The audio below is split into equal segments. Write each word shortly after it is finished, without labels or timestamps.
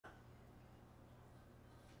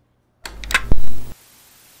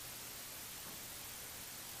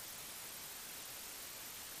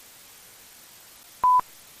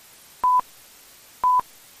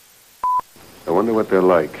wonder what they're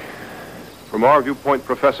like. From our viewpoint,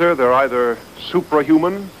 Professor, they're either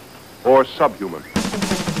suprahuman or subhuman.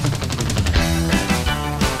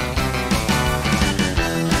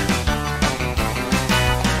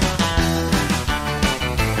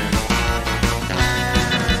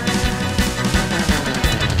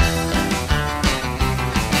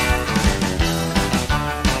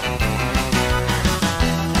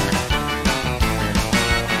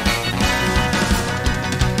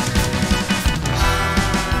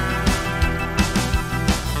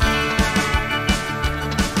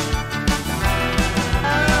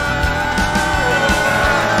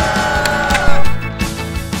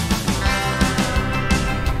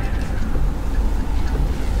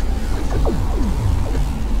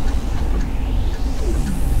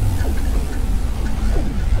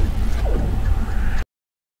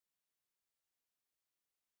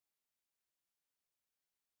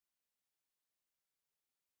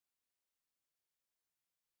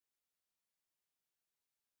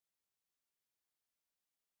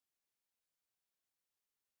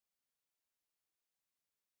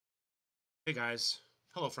 Hey guys.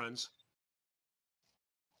 Hello, friends.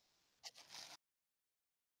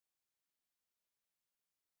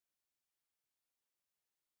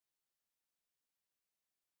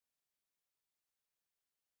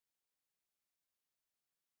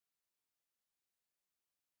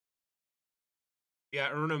 Yeah,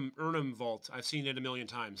 Urnham Vault. I've seen it a million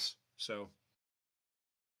times. So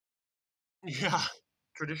yeah,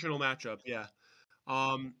 traditional matchup. Yeah.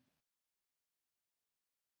 Um.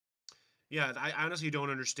 Yeah. I honestly don't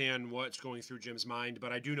understand what's going through Jim's mind,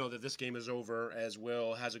 but I do know that this game is over as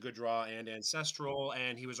Will has a good draw and ancestral,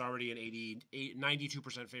 and he was already an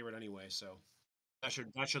 92% favorite anyway. So that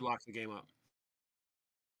should lock the game up.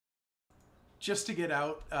 Just to get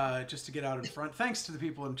out in front. Thanks to the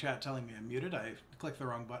people in chat telling me I'm muted. I clicked the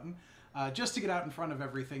wrong button. Just to get out in front of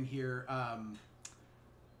everything here.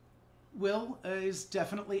 Will is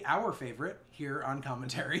definitely our favorite here on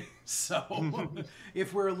commentary. So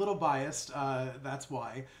if we're a little biased, that's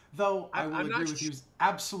why. Though I will agree with you, he's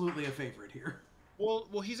absolutely a favorite here.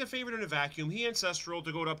 Well, he's a favorite in a vacuum. He ancestral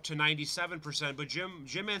to go up to 97%, but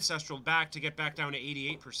Jim ancestral back to get back down to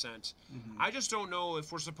 88%. I just don't know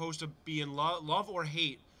if we're supposed to be in love or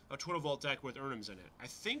hate a Twiddle Vault deck with Urnhams in it. I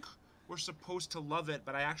think we're supposed to love it,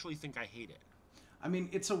 but I actually think I hate it. I mean,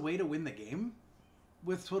 it's a way to win the game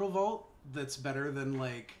with Twiddle Vault that's better than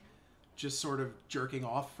like just sort of jerking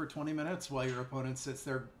off for 20 minutes while your opponent sits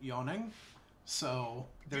there yawning. So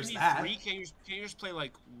there's you need that. Three? Can you just play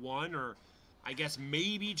like one or I guess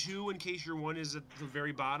maybe two in case your one is at the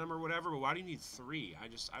very bottom or whatever, but why do you need three? I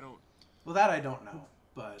don't... Well, that I don't know,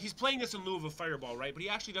 but... He's playing this in lieu of a Fireball, right? But he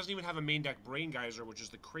actually doesn't even have a main deck Brain Geyser, which is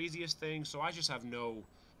the craziest thing, so I just have no...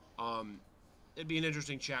 It'd be an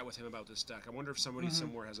interesting chat with him about this deck. I wonder if somebody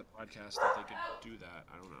somewhere has a podcast that they could do that.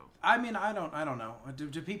 I don't know. I mean, I don't know.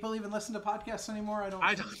 Do people even listen to podcasts anymore?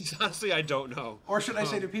 Honestly, I don't know. Or should I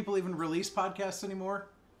say, do people even release podcasts anymore?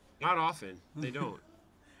 Not often. They don't.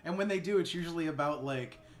 And when they do, it's usually about,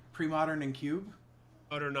 like, pre-modern and cube.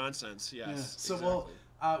 Utter nonsense, yes. Yeah. So,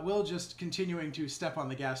 exactly. We'll just continuing to step on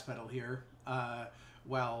the gas pedal here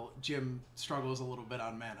while Jim struggles a little bit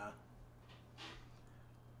on mana.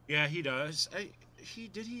 Yeah, he does. I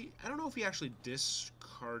don't know if he actually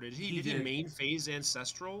discarded. Did he main phase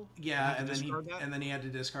Ancestral? Yeah, and then he had to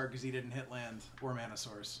discard because he didn't hit land or mana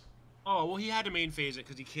source. Oh, well, he had to main phase it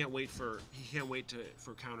because he can't wait for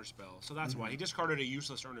counterspell. So that's why he discarded a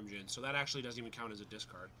useless Urnham, so that actually doesn't even count as a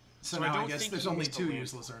discard. So now I guess there's only two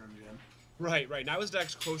useless Urnham. Right. Now his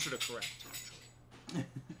deck's closer to correct, actually.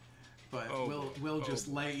 But Will just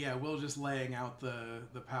laying out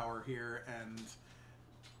the power here, and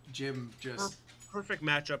Jim just perfect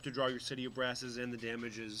matchup to draw your City of Brasses in. The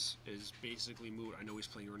damage is basically moot. I know he's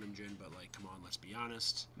playing Urnham, but like, come on, let's be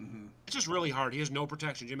honest. It's just really hard. He has no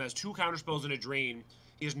protection. Jim has two counterspells and a drain.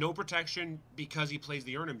 He has no protection because he plays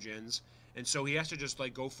the Urnham, and so he has to just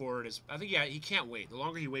like go for it. He can't wait. The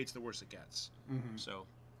longer he waits, the worse it gets. So,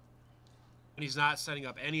 and he's not setting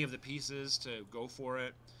up any of the pieces to go for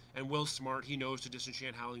it. And Will's smart. He knows to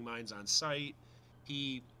disenchant Howling Mines on sight.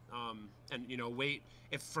 He wait.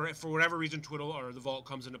 If for whatever reason Twiddle or the Vault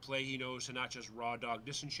comes into play, he knows to not just raw dog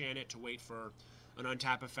disenchant it, to wait for an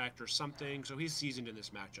untap effect or something. So he's seasoned in this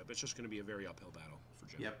matchup. It's just going to be a very uphill battle for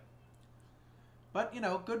Jim. Yep. But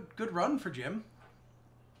good run for Jim.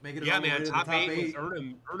 Making it all the way to top the top 8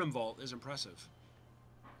 with Urnham Vault is impressive.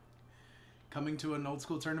 Coming to an old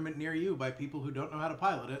school tournament near you by people who don't know how to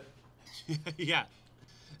pilot it. Yeah.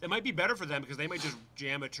 It might be better for them because they might just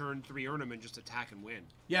jam a turn 3 Urnham and just attack and win.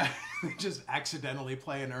 Yeah, just accidentally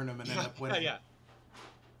play an Urnham and end up winning. Yeah.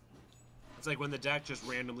 It's like when the deck just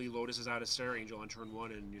randomly lotuses out a Stair Angel on turn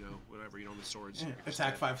 1 and, whatever, the swords.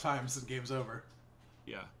 Attack 5 times and game's over.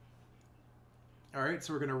 Yeah. Alright,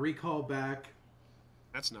 so we're going to recall back.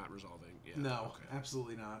 That's not resolving. Yeah. No, okay.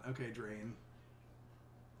 Absolutely not. Okay, drain.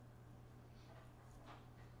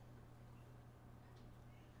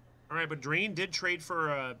 Alright, but Drain did trade for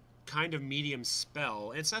a kind of medium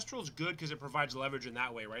spell. Ancestral's good because it provides leverage in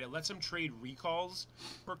that way, right? It lets him trade recalls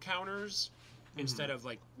for counters instead of,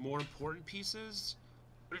 like, more important pieces.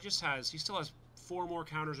 But he still has 4 more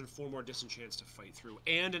counters and 4 more disenchants to fight through.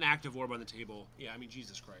 And an active orb on the table. Yeah, I mean,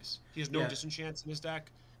 Jesus Christ. He has no disenchants in his deck.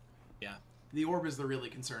 Yeah. The orb is the really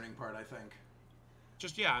concerning part, I think.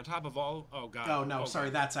 Just, on top of all... Oh, God. Oh, no, sorry,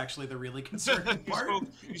 God. That's actually the really concerning part.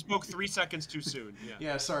 You spoke 3 seconds too soon. Yeah.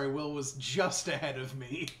 Yeah, sorry, Will was just ahead of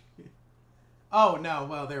me. Oh, no,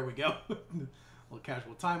 well, there we go. A little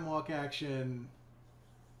casual time walk action.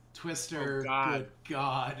 Twister. Oh, God. Good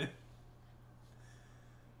God.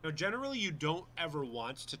 Now, generally, you don't ever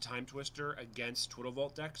want to Time Twister against Twiddle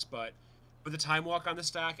Vault decks, but with a Time Walk on the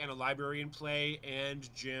stack and a Library in play and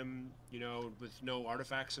Jim, with no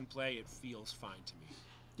artifacts in play, it feels fine to me.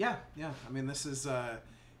 Yeah. I mean, this is,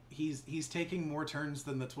 he's taking more turns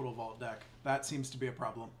than the Twiddle Vault deck. That seems to be a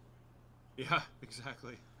problem. Yeah,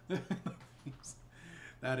 exactly.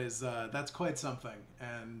 That's quite something,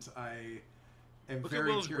 and I am Look very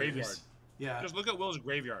at Will's curious. graveyard. Yeah. Just look at Will's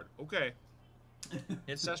graveyard. Okay.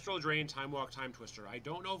 Ancestral Drain, Time Walk, Time Twister. I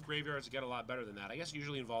don't know if graveyards get a lot better than that. I guess it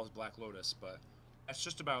usually involves Black Lotus, but that's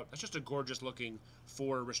just a gorgeous looking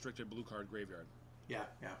 4 restricted blue card graveyard. Yeah.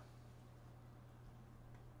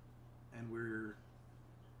 And we're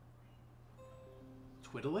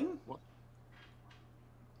twiddling? What?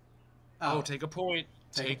 Oh, take a point.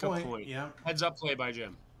 Take a point. Yeah. Heads up play by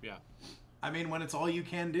Jim. Yeah. I mean, when it's all you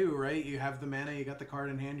can do, right? You have the mana, you got the card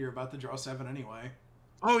in hand, you're about to draw 7 anyway.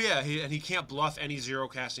 Oh yeah, he can't bluff any 0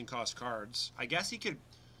 casting cost cards. I guess he could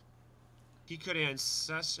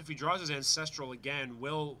if he draws his Ancestral again,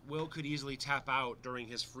 Will could easily tap out during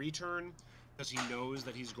his free turn because he knows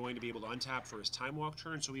that he's going to be able to untap for his Time Walk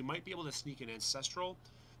turn, so he might be able to sneak an Ancestral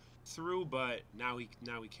through, but now he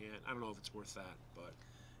can't. I don't know if it's worth that, but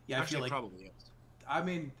yeah, actually, I feel like probably is. I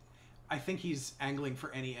mean, I think he's angling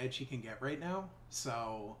for any edge he can get right now,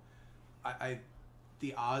 so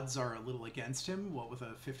the odds are a little against him, what with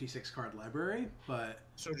a 56 card library, but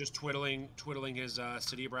so just twiddling his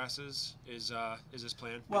City of Brasses is his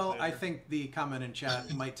plan. Well, I think the comment in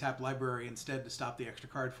chat might tap library instead to stop the extra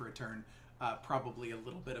card for a turn. Probably a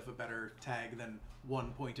little bit of a better tag than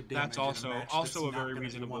 1 point of damage. That's also in a match also that's a very not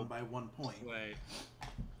reasonable won by 1 point. Play.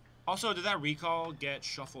 Also, did that recall get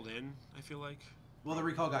shuffled in? I feel like. Well, the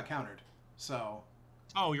recall got countered, so.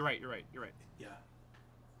 Oh, you're right. Yeah.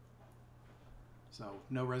 So,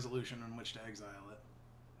 no resolution on which to exile it.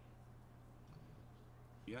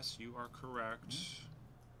 Yes, you are correct.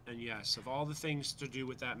 And yes, of all the things to do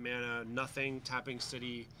with that mana, nothing, tapping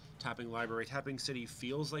City, tapping Library. Tapping City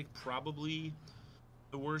feels like probably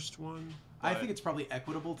the worst one. I think it's probably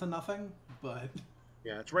equitable to nothing, but...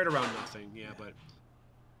 Yeah, it's right around nothing, yeah. But...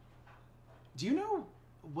 Do you know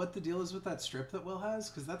what the deal is with that strip that Will has?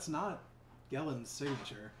 Because that's not Gellen's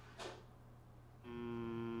signature.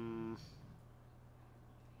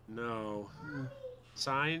 No.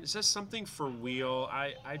 Sign. It says something for wheel.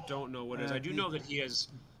 I don't know what it is. I do know that he has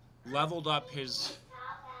leveled up his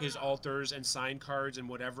altars and sign cards in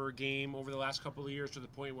whatever game over the last couple of years to the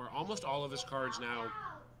point where almost all of his cards now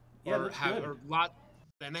are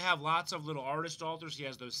and they have lots of little artist altars. He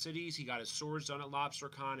has those cities. He got his swords done at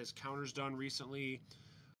LobsterCon, his counters done recently.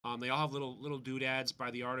 They all have little doodads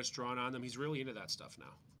by the artist drawn on them. He's really into that stuff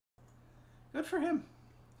now. Good for him.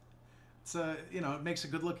 It's it makes a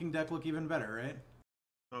good-looking deck look even better, right?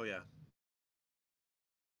 Oh yeah.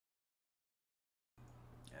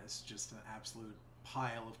 Yeah, it's just an absolute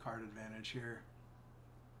pile of card advantage here.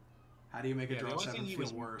 How do you make a draw 7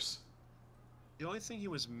 feel worse? The only thing he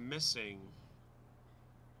was missing.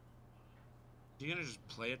 Are you gonna just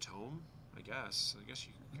play a tome? I guess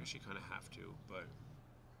you kind of have to, but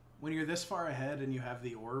when you're this far ahead and you have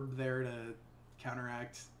the orb there to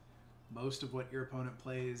counteract most of what your opponent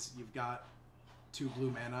plays, you've got 2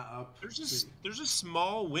 blue mana up. There's a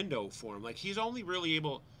small window for him. Like he's only really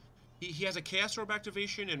able. He has a Chaos Orb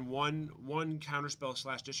activation and one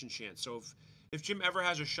counterspell / disenchant. So if Jim ever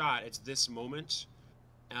has a shot, it's this moment.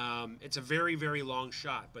 It's a very, very long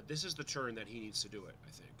shot, but this is the turn that he needs to do it. I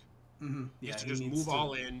think. Mm-hmm. He has to just move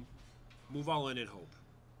all in and hope.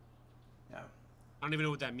 Yeah. I don't even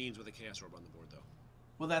know what that means with a Chaos Orb on the board, though.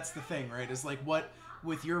 Well, that's the thing, right? Is like what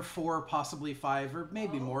with your 4, possibly 5, or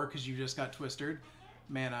maybe more because you just got twisted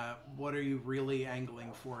mana. What are you really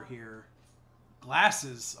angling for here?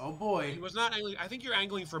 Glasses. Oh boy. He was not angling. I think you're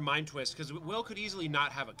angling for Mind Twist because Will could easily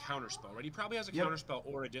not have a counterspell, right? He probably has a Yep. counterspell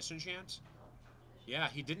or a disenchant. Yeah,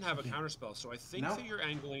 he didn't have a counterspell, so I think No. that you're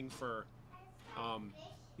angling for.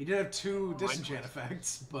 He did have 2 Mind disenchant Twist.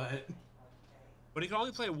 effects, but But he can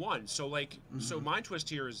only play 1, so like, so Mind Twist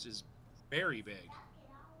here is very big.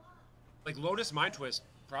 Like Lotus Mind Twist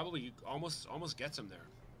probably almost gets him there.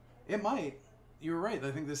 it might. You were right.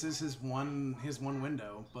 I think this is his one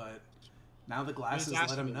window, but now the glasses let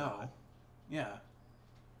asking him a know. lot. Yeah.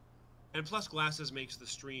 And plus, glasses makes the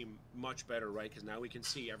stream much better, right? Because now we can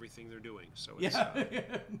see everything they're doing. So it's,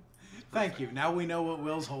 Yeah. Thank you. Now we know what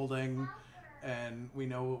Will's holding, and we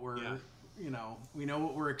know what we're, we know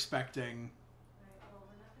what we're expecting.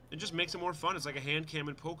 it just makes it more fun. It's like a hand cam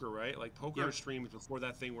in poker, right? Like poker Yep. streams before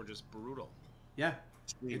that thing were just brutal. Yeah.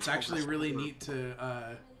 Streams, It's actually poker, really poker. neat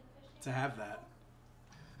to have that.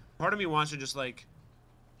 Part of me wants to just like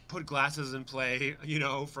put glasses in play,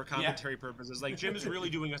 for commentary purposes. Like Jim is really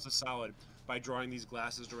doing us a solid by drawing these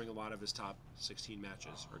glasses during a lot of his top 16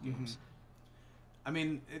 matches or games. I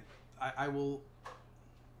mean, I will.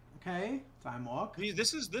 Okay, time walk.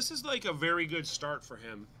 This is like a very good start for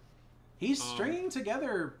him. He's stringing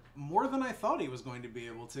together more than I thought he was going to be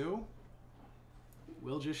able to.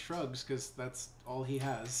 Will just shrugs because that's all he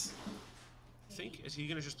has. I think, is he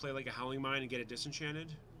going to just play like a Howling Mine and get it disenchanted?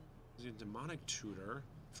 Is he a Demonic Tutor?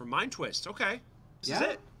 For Mind Twist, okay. This is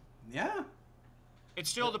it. Yeah. It's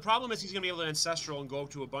still, the problem is he's going to be able to Ancestral and go up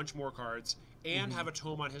to a bunch more cards and have a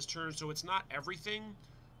Tome on his turn, so it's not everything,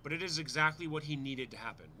 but it is exactly what he needed to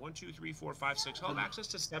happen. 1, 2, 3, 4, 5, 6. He'll have access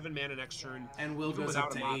to 7 mana next turn. And Will even goes up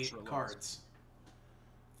without a to monster 8 alone. cards.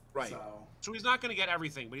 Right. So he's not going to get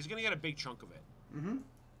everything, but he's going to get a big chunk of it.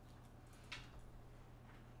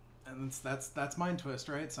 And that's Mind Twist,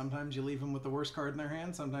 right? Sometimes you leave them with the worst card in their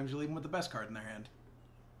hand. Sometimes you leave them with the best card in their hand.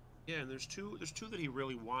 Yeah, and there's two that he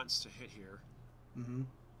really wants to hit here. Mm-hmm.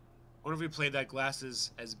 I wonder if we played that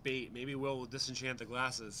glasses as bait. Maybe Will disenchant the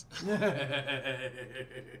glasses.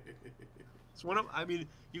 It's one of, I mean,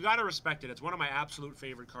 you got to respect it. It's one of my absolute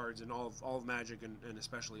favorite cards in all of Magic and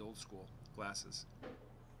especially old school glasses.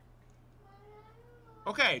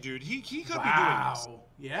 Okay, dude, he could be doing this. Wow.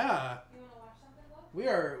 Yeah. We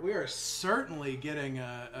are certainly getting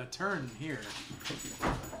a turn here.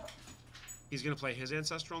 He's gonna play his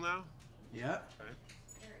Ancestral now. Yeah. Okay.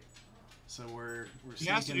 So we're He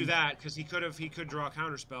has to do sneaking- that because he could draw a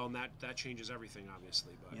counterspell and that changes everything,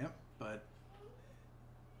 obviously. But Yep, but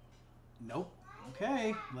nope.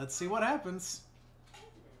 Okay, let's see what happens.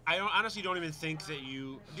 I honestly don't even think that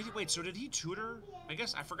you wait. So did he tutor? I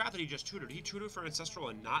guess I forgot that he just tutored. Did he tutor for Ancestral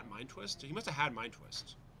and not Mind Twist? He must have had Mind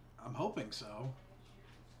Twist. I'm hoping so.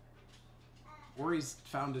 Or he's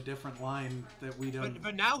found a different line that we don't.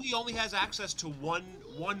 But now he only has access to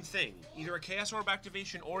one thing, either a Chaos Orb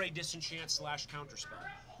activation or a Disenchant / Counterspell.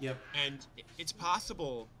 Yep. And it's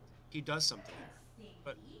possible he does something here.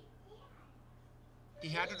 But he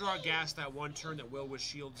had to draw gas that one turn that Will was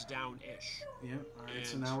shields down-ish. Yep. All right.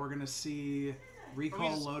 So And- now we're gonna see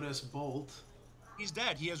Recall he's- Lotus Bolt. He's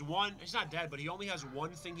dead. He has one. He's not dead, but he only has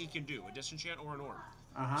one thing he can do: a Disenchant or an Orb.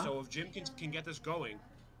 So if Jim can get this going,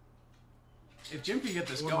 If Jim can get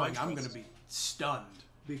this Or going, Mind I'm Twist. gonna be stunned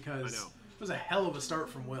because I know. it was a hell of a start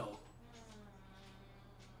from Will.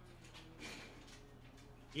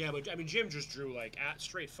 yeah. But I mean, Jim just drew like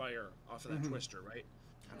straight fire off of that Twister, right?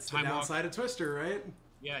 That's the Time Walk. downside of Twister, right?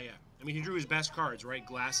 Yeah. I mean, he drew his best cards, right?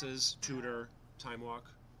 Glasses, Tutor, Time Walk.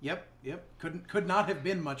 Yep. Could not have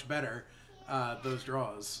been much better. Those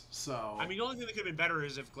draws. So. I mean, the only thing that could have been better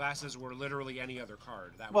is if Glasses were literally any other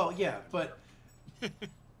card. That Well, would yeah, but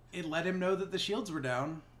it let him know that the shields were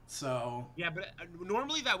down. So. yeah, but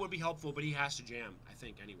normally that would be helpful, but he has to jam, I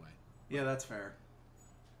think, anyway. Yeah, that's fair.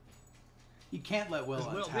 You can't let Will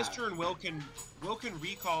 'Cause untap. this turn, Will can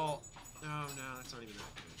recall. No, that's not even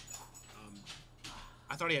that good.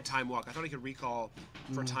 I thought he had Time Walk. I thought he could recall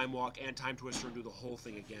for Time Walk and Time Twister and do the whole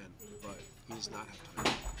thing again, but he does not have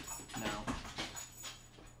time. No.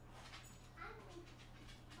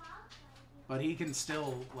 But he can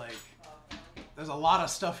still, like, there's a lot of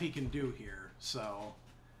stuff he can do here, so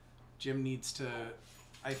Jim needs to,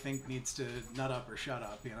 I think, needs to nut up or shut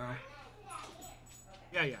up, you know?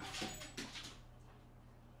 Yeah.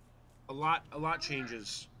 A lot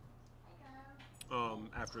changes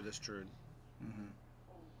after this turn.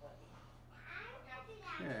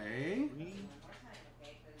 Okay.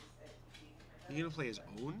 He gonna play his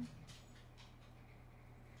own?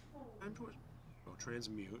 Time Twister. Oh,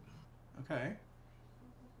 transmute. Okay.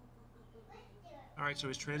 All right, so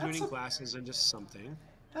he's transmuting That's a- Glasses into something.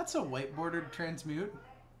 That's a white-bordered transmute.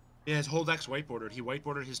 Yeah, his whole deck's whiteboarded. He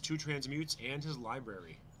whiteboarded his 2 transmutes and his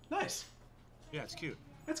library. Nice. Yeah, it's cute.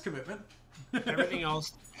 That's commitment. Everything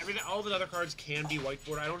else, all the other cards can be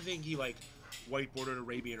whiteboarded. I don't think he like whiteboarded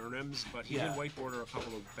Arabian Urnims, but he did whiteboarder a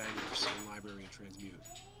couple of bangers in library and transmute.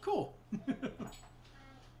 Cool.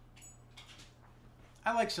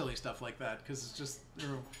 I like silly stuff like that because it's just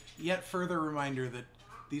a yet further reminder that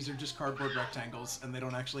these are just cardboard rectangles and they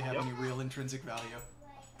don't actually have any real intrinsic value.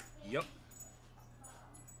 Yep.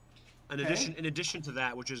 In addition to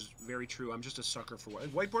that, which is very true, I'm just a sucker for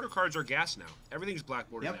whiteboarder cards are gas now. Everything's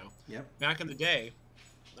blackboarded now. Yep. Back in the day,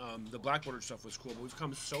 the blackboarded stuff was cool, but we've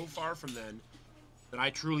come so far from then that I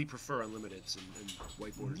truly prefer unlimiteds and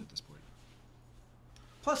whiteboarders at this point.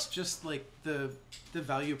 Plus, just like the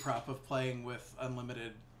value prop of playing with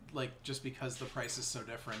unlimited, like just because the price is so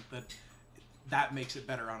different, that makes it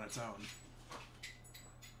better on its own.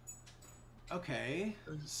 Okay,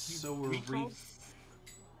 so we're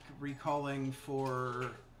recalling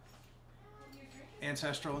for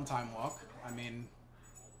Ancestral and Time Walk. I mean,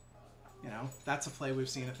 you know, that's a play we've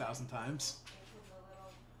seen 1,000 times.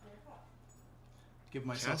 Give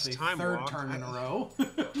myself a third turn in a row.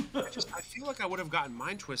 I feel like I would have gotten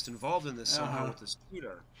Mind Twist involved in this somehow with this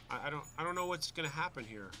tutor. I don't know what's gonna happen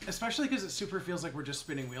here. Especially because it super feels like we're just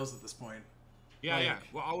spinning wheels at this point. Yeah, yeah.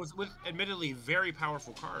 Well, I was with admittedly very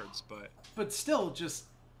powerful cards, but still just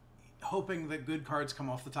hoping that good cards come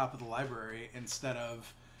off the top of the library instead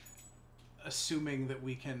of assuming that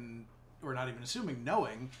we can, or not even assuming,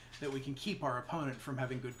 knowing that we can keep our opponent from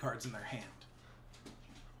having good cards in their hand.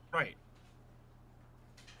 Right.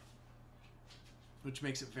 Which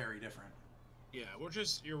makes it very different. Yeah,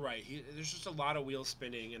 you're right. There's just a lot of wheel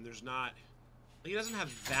spinning, and he doesn't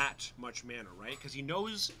have that much mana, right? Because he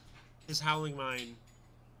knows his Howling Mine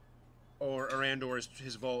and/or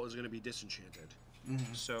his Vault is going to be disenchanted.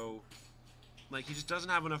 Mm-hmm. So, like, he just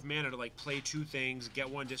doesn't have enough mana to, like, play 2 things, get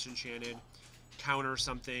 1 disenchanted, counter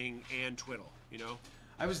something, and twiddle, you know?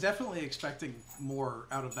 I was definitely expecting more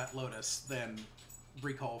out of that Lotus than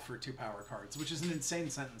recall for 2 power cards, which is an insane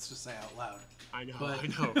sentence to say out loud. I know.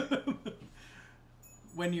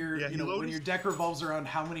 When when your deck revolves around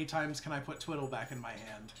how many times can I put Twiddle back in my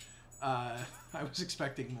hand, I was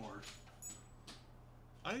expecting more.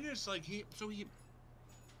 I think it's like I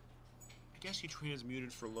guess he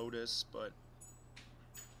transmuted for Lotus, but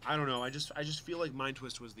I don't know. I just feel like Mind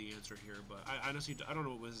Twist was the answer here, but I honestly don't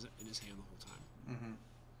know what was in his hand the whole time. Mm-hmm.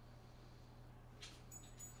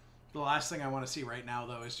 The last thing I want to see right now,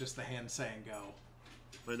 though, is just the hand saying go.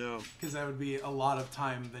 I know. Because that would be a lot of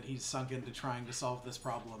time that he's sunk into trying to solve this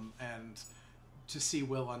problem, and to see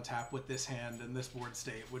Will untap with this hand and this board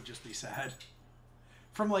state would just be sad.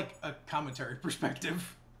 From, like, a commentary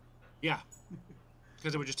perspective. Yeah.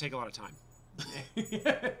 Because it would just take a lot of time.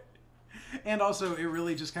 And also, it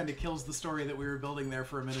really just kind of kills the story that we were building there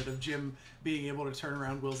for a minute of Jim being able to turn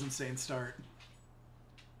around Will's insane start.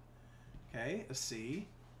 Okay, a C.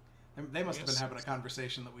 They must have been having a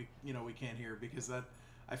conversation that we can't hear, because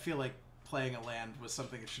I feel like playing a land was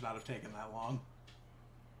something that should not have taken that long.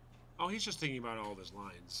 Oh, he's just thinking about all of his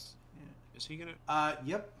lines. Yeah. Is he gonna?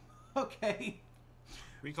 Yep. Okay.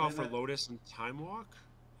 Recall for Lotus and Time Walk?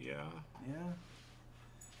 Yeah. Yeah.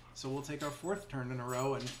 So we'll take our 4th turn in a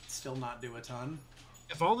row and still not do a ton.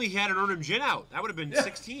 If only he had an Urnham Djinn out. That would have been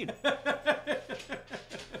 16.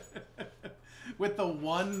 With the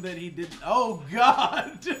one that he did. Oh,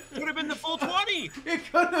 God! It would have been the full 20! It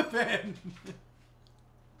could have been!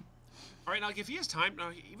 Alright, now if he has time.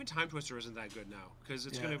 No, even Time Twister isn't that good now. Because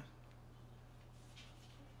it's going to.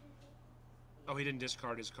 Oh, he didn't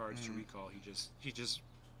discard his cards to recall. He just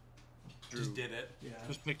did it. Yeah.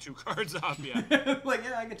 Just pick 2 cards up, yeah. Like,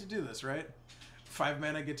 yeah, I get to do this, right? 5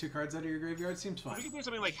 mana, get 2 cards out of your graveyard. Seems fine. If you could do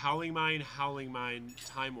something like Howling Mine,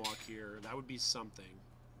 Time Walk here, that would be something.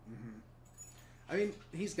 Mm-hmm. I mean,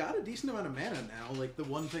 he's got a decent amount of mana now. Like, the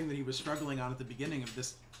one thing that he was struggling on at the beginning of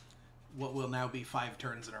this, what will now be 5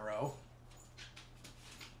 turns in a row.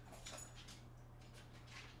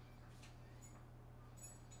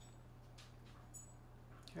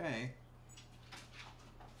 Okay.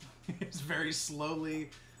 He's very slowly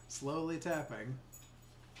tapping.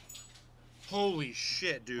 Holy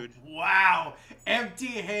shit, dude. Wow! Empty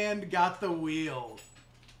hand got the wheel.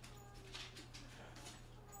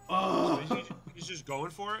 Oh. So he's just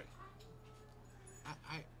going for it?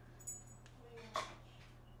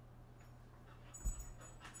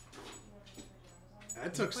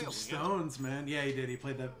 That took some stones, man. Yeah, he did. He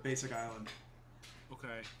played that basic island.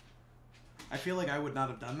 Okay. I feel like I would not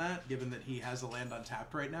have done that, given that he has a land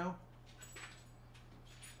untapped right now.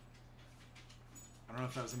 I don't know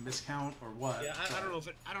if that was a miscount or what. Yeah, I don't know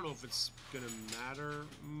if it's gonna matter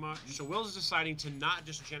much. So Will's is deciding to not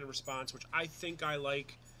disenchant a response, which I think I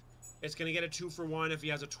like. It's gonna get a 2-for-1 if he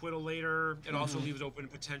has a twiddle later. It also leaves open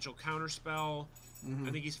potential counterspell.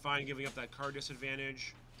 I think he's fine giving up that card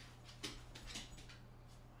disadvantage.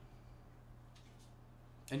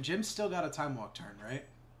 And Jim's still got a time walk turn, right?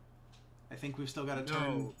 I think we've still got a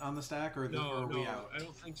turn on the stack, or are we out? I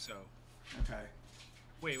don't think so. Okay.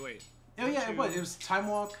 Wait. Oh yeah, it was time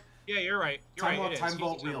walk. Yeah, you're right. Time walk, time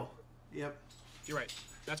vault, wheel. Yep. You're right.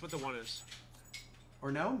 That's what the one is.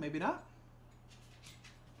 Or no, maybe not.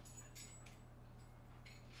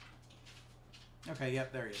 Okay,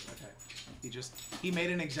 yep, there he is. Okay. He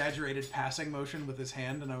made an exaggerated passing motion with his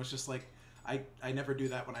hand, and I was just like, I never do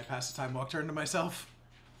that when I pass a time walk turn to myself.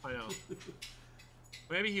 I know.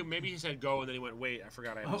 Maybe he said go, and then he went, wait, I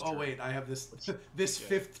forgot I have this turn. Wait, I have this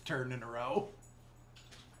fifth turn in a row.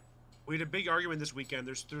 We had a big argument this weekend.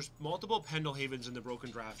 There's multiple Pendelhavens in the Broken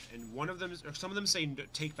Draft, and some of them say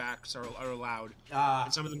take backs are allowed,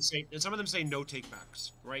 and some of them say no take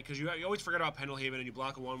backs, right? Because you always forget about Pendelhaven, and you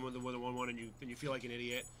block a 1/1 with a 1/1, and you feel like an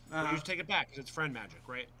idiot. But you just take it back because it's friend magic,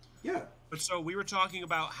 right? Yeah. But so we were talking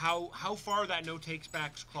about how far that no takes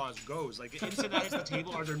backs clause goes. Like instant that hits the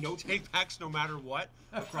table, are there no take backs no matter what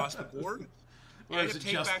across the board? Or is it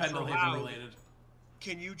just Pendelhaven related?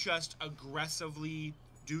 Can you just aggressively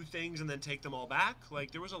do things and then take them all back?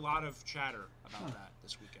 Like there was a lot of chatter about that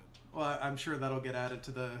this weekend. Well, I'm sure that'll get added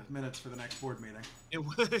to the minutes for the next board meeting.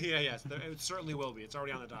 Yes, it certainly will be. It's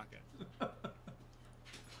already on the docket.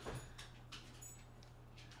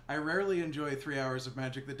 I rarely enjoy 3 hours of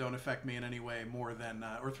Magic that don't affect me in any way more than,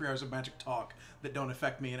 or 3 hours of Magic talk that don't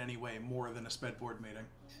affect me in any way more than a sped board meeting.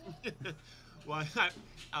 Well,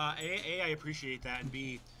 A, I appreciate that, and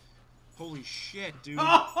B, holy shit, dude.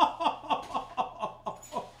 What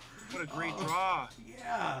a great draw.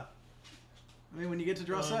 Yeah. I mean, when you get to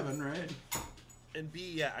draw 7, right? And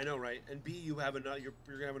B, yeah, I know, right? And B, you have another. You're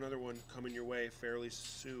gonna have another one coming your way fairly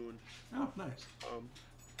soon. Oh, nice.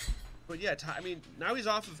 But yeah, I mean, now he's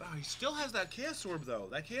off of. Oh, he still has that Chaos Orb though.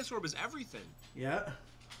 That Chaos Orb is everything. Yeah.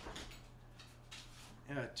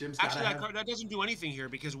 Yeah, Jim's actually that doesn't do anything here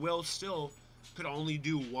because Will still could only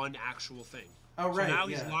do one actual thing. Oh right. So now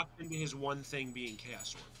he's locked into his one thing being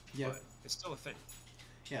Chaos Orb. Yeah. But it's still a thing.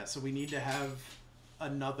 Yeah, so we need to have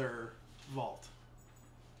another vault,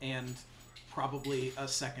 and probably a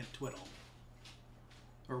second twiddle,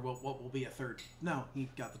 or what will be a third. No, he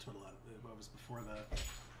got the twiddle out of it. What was before the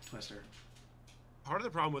twister. Part of the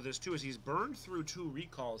problem with this too is he's burned through 2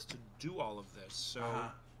 recalls to do all of this, so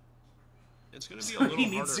it's going to be a little. He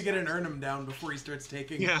needs to get an Urnham down before he starts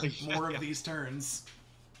taking more of these turns.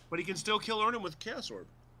 But he can still kill Urnham with Chaos Orb.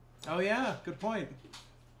 Oh yeah, good point.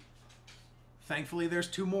 Thankfully, there's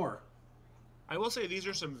 2 more. I will say these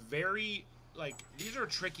are some very these are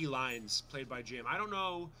tricky lines played by Jim. I don't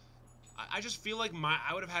know. I just feel like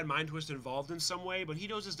I would have had Mind Twist involved in some way, but he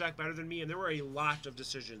knows his deck better than me, and there were a lot of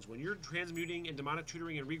decisions. When you're transmuting and demonic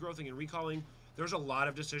tutoring and regrowthing and recalling, there's a lot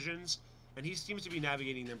of decisions, and he seems to be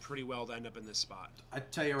navigating them pretty well to end up in this spot. I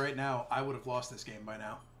tell you right now, I would have lost this game by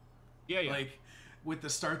now. Yeah. Like, with the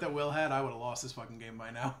start that Will had, I would have lost this fucking game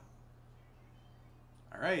by now.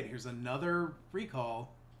 Alright, here's another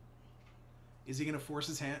recall. Is he going to force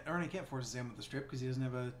his hand? Or he can't force his hand with the strip because he doesn't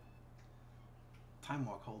have a Time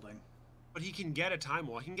Walk holding. But he can get a Time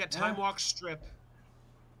Walk. He can get Time Walk, strip.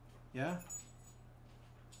 Yeah.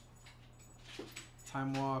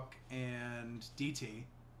 Time Walk and DT.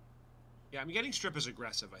 Yeah, I mean, getting strip is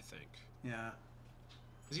aggressive, I think. Yeah.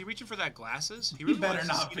 Is he reaching for that glasses? He really better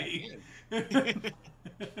not be.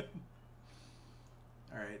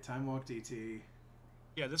 Alright, Time Walk DT.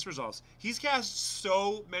 Yeah, this resolves. He's cast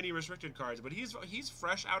so many restricted cards, but he's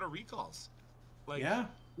fresh out of recalls. Like, yeah,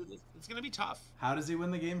 it's gonna be tough. How does he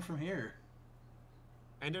win the game from here?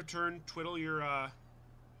 End of turn, twiddle your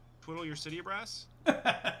City of Brass.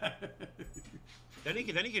 then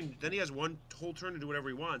he has one whole turn to do whatever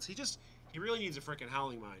he wants. He really needs a freaking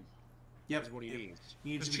Howling Mine. Yep. Is what he needs.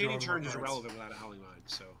 Because chaining turns is irrelevant without a Howling Mine.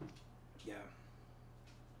 So. Yeah.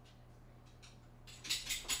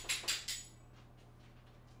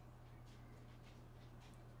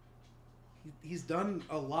 He's done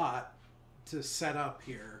a lot to set up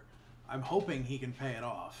here. I'm hoping he can pay it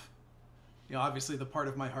off. You know, obviously the part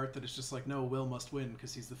of my heart that is just like, no, Will must win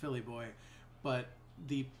because he's the Philly boy. But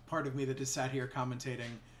the part of me that just sat here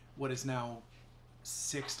commentating what is now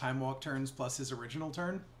 6 Time Walk turns plus his original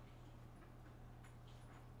turn.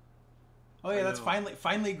 Oh yeah, that's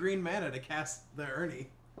finally green mana to cast the Ernie.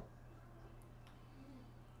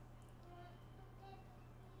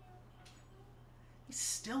 He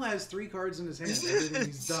still has 3 cards in his hand. Everything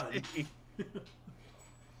he's done.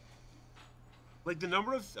 Like, the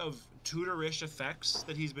number of tutor-ish effects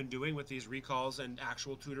that he's been doing with these recalls and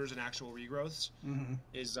actual tutors and actual regrowths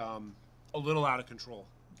is a little out of control.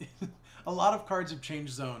 A lot of cards have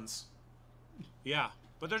changed zones. Yeah,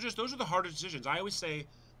 but those are the hardest decisions. I always say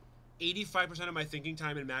 85% of my thinking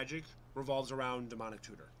time in Magic revolves around Demonic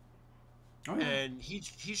Tutor. Oh, yeah. And he's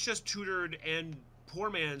just tutored and poor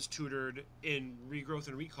man's tutored in regrowth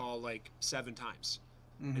and recall like 7 times.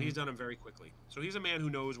 And he's done them very quickly. So he's a man who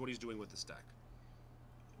knows what he's doing with this deck.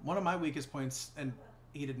 One of my weakest points, and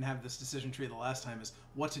he didn't have this decision tree the last time, is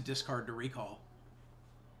what to discard to recall.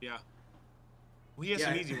 Yeah. Well, he has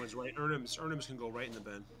some easy ones, right? Ernems can go right in the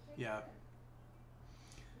bin. Yeah.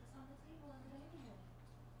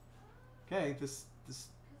 Okay, this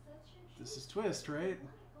is twist, right?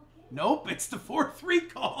 Nope, it's the 4th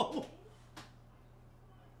recall.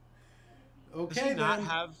 Okay, Does he not then.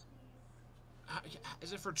 have?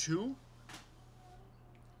 Is it for 2?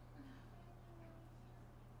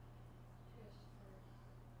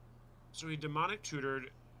 So he Demonic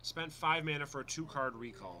Tutored, spent 5 mana for a 2-card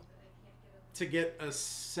recall. To get a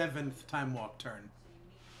 7th Time Walk turn.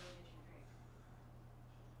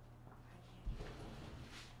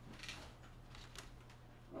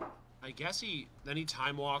 I guess he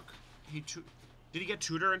Time Walk. Did he get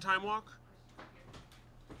Tutor and Time Walk?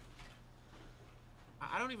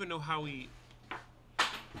 I don't even know how he.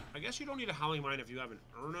 I guess you don't need a Howling Mine if you have an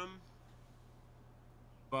Ernem.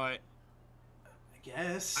 But I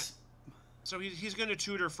guess. So he's going to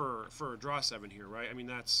tutor for draw 7 here, right? I mean,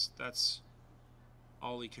 that's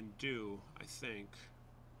all he can do, I think.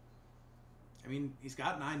 I mean, he's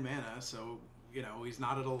got 9 mana, so, you know, he's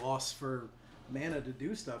not at a loss for mana to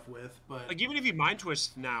do stuff with, but... Like, even if he Mind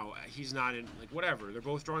Twist now, he's not in, like, whatever. They're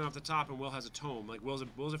both drawing off the top, and Will has a tome. Like, Will's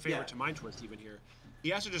a favorite to Mind Twist even here. He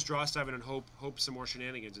has to just draw 7 and hope some more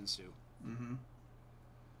shenanigans ensue. Mm-hmm.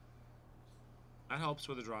 That helps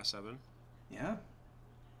with a draw 7. Yeah.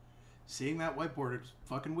 Seeing that whiteboard is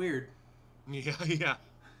fucking weird. Yeah, yeah.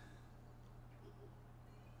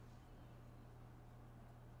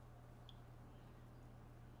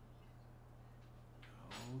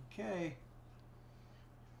 Okay.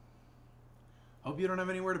 Hope you don't have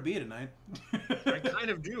anywhere to be tonight. I kind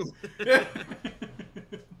of do.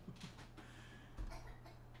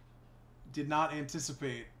 Did not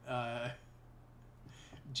anticipate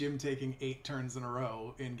Jim taking 8 turns in a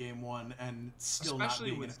row in game 1 and still not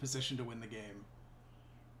being in a position to win the game.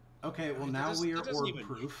 Okay, well, now we are orb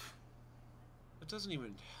proof. It doesn't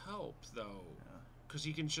even help though, because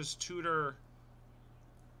he can just tutor.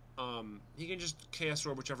 He can just Chaos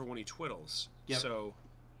Orb whichever one he twiddles. Yep. So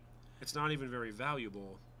it's not even very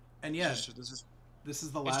valuable. And yeah, this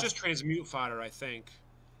is the last. It's just transmute fodder, I think.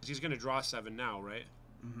 'Cause he's going to draw 7 now, right?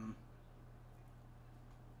 Mm-hmm.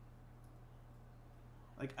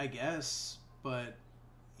 Like, I guess, but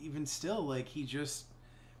even still, like, he just,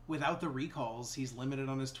 without the recalls, he's limited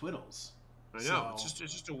on his twiddles. I know. So,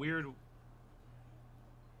 it's just a weird.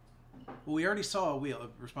 Well, we already saw a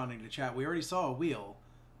wheel. Responding to chat, we already saw a wheel,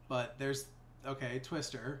 but there's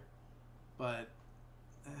Twister, but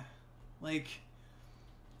like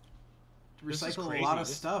recycle a lot of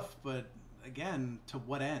stuff. But again, to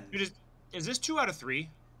what end? Is this 2 out of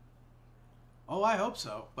 3? Oh, I hope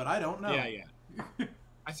so, but I don't know. Yeah, yeah.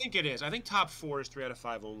 I think it is. I think top 4 is 3 out of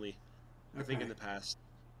 5 only. I think in the past.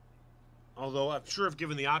 Although I'm sure if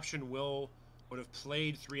given the option, Will would have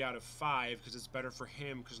played 3 out of 5 because it's better for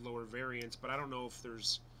him because lower variance. But I don't know if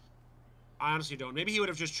there's. I honestly don't. Maybe he would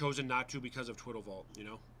have just chosen not to because of Twiddle Vault, you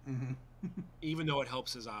know? Mm-hmm. Even though it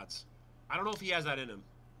helps his odds. I don't know if he has that in him.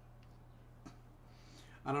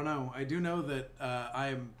 I don't know. I do know that I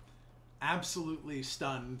am absolutely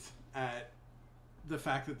stunned at the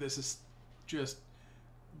fact that this is just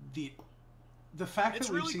the fact that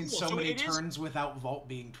we've seen so many turns without Vault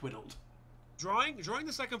being twiddled. Drawing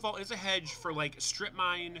the second Vault is a hedge for like strip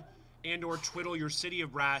mine and or twiddle your City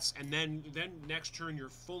of Brass, and then next turn you're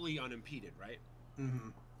fully unimpeded, right? Mm-hmm.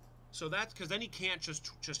 So that's because then he can't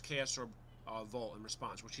just Chaos Orb Vault in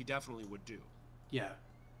response, which he definitely would do. Yeah.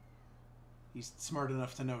 He's smart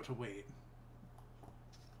enough to know to wait.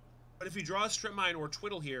 But if he draws strip mine or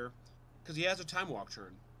twiddle here, because he has a Time Walk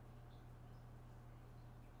turn.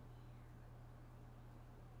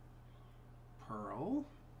 Pearl?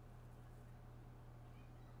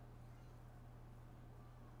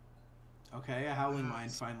 Okay, a Howling Mine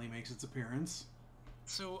finally makes its appearance.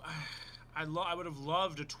 So, I would have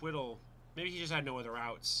loved a twiddle. Maybe he just had no other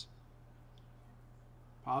outs.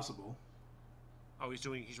 Possible. Oh,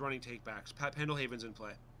 he's running takebacks. Pendlehaven's in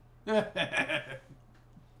play.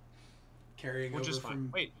 carrying Which over is fine.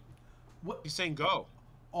 from Wait, what he's saying go.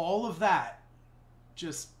 all of that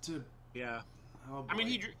just to. Yeah. Oh boy. I mean,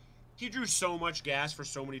 he drew so much gas for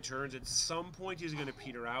so many turns. At some point, he's going to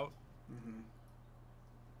peter out. Mm-hmm.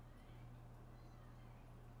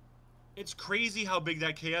 It's crazy how big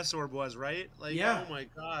that Chaos Orb was, right? Like, Yeah. oh my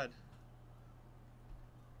god.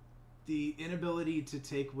 The inability to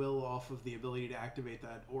take Will off of the ability to activate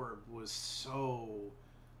that orb was so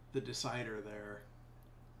the decider there.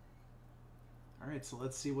 Alright, so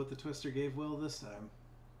let's see what the Twister gave Will this time.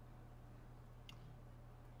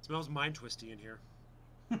 It smells mind twisty in here.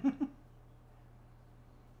 It'd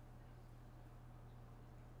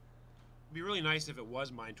be really nice if it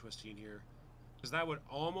was mind twisty in here, because that would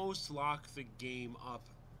almost lock the game up,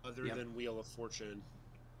 other than Wheel of Fortune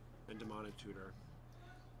and Demonic Tutor.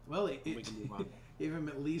 Well, We can move on. gave him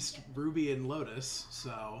at least Ruby and Lotus,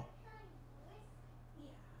 so.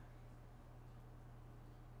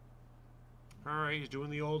 Alright, he's doing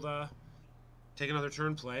the old take another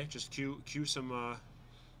turn play. Just cue some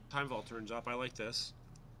Time Vault turns up. I like this.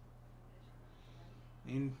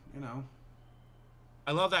 I mean, you know.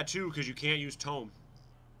 I love that too, because you can't use Tome.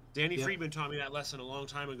 Danny Yep. Friedman taught me that lesson a long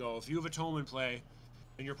time ago. If you have a Tome in play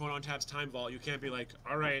and your opponent taps Time Vault, you can't be like,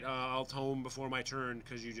 alright, I'll Tome before my turn,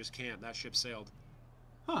 because you just can't. That ship sailed.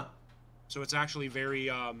 Huh. So it's actually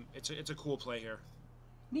very, it's a cool play here.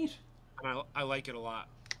 Neat. And I like it a lot.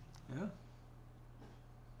 Yeah.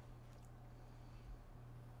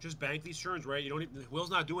 Just bank these turns, right? You don't even, Will's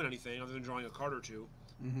not doing anything other than drawing a card or two.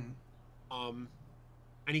 Mm-hmm.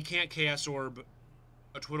 And he can't Chaos Orb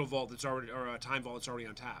a Twiddle Vault that's already, or a Time Vault that's already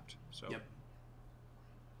untapped. So. Yep.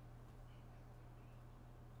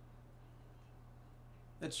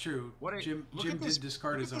 That's true. Jim did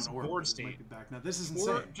discard his own orb. Board It state. might be back now. This is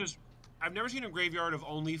insane. I've never seen a graveyard of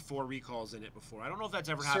only 4 recalls in it before. I don't know if that's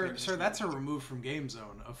ever happened. Sir, that's a remove from game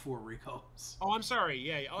zone of 4 recalls. Oh, I'm sorry.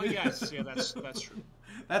 Yeah. Oh, yes. Yeah, that's true.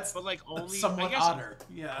 That's but like only somewhat odder.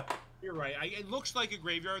 Yeah. You're right. It looks like a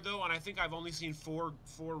graveyard though, and I think I've only seen four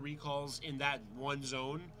recalls in that one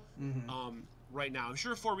zone. Mm-hmm. Right now, I'm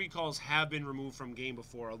sure 4 recalls have been removed from game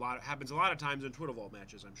before. Happens a lot of times in Twiddle Vault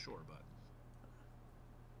matches. I'm sure, but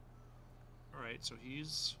all right.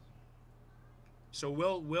 So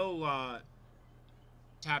Will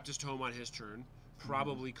tapped his Tome on his turn,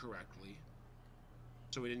 probably correctly,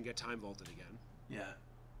 so he didn't get Time Vaulted again. Yeah.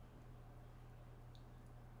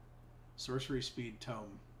 Sorcery Speed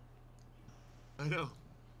Tome. I know.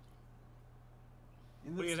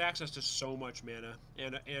 But he has access to so much mana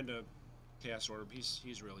and a Chaos Orb.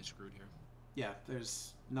 He's really screwed here. Yeah,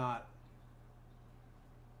 there's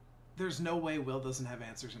no way Will doesn't have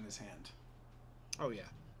answers in his hand. Oh yeah,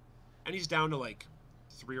 and he's down to like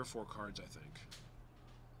 3 or 4 cards, I think.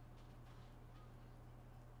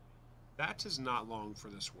 That is not long for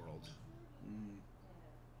this world.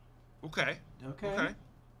 Okay.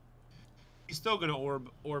 He's still going to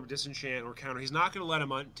orb disenchant or counter. He's not going to let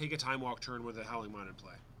him take a Time Walk turn with a Howling Mind in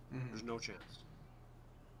play. There's no chance.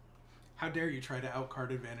 How dare you try to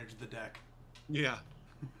outcard advantage the deck? Yeah.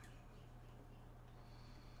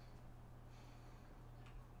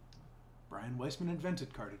 Brian Weissman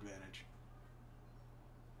invented card advantage.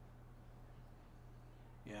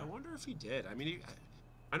 Yeah. I wonder if he did. I mean,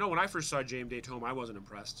 I know when I first saw James Day Tome, I wasn't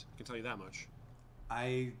impressed. I can tell you that much.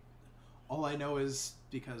 All I know is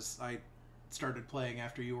because I started playing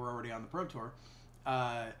after you were already on the Pro Tour.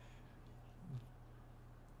 I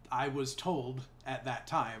was told at that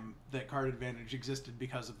time that card advantage existed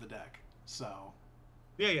because of the deck. So.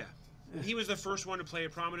 Yeah. He was the first one to play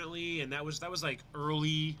it prominently, and that was like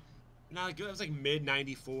early. That was like mid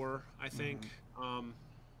 '94, I think.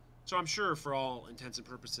 So I'm sure, for all intents and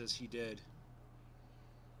purposes, he did.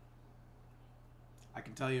 I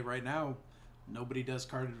can tell you right now, nobody does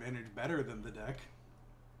card advantage better than the deck.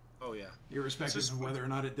 Oh yeah. Irrespective of whether or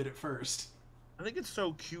not it did it first. I think it's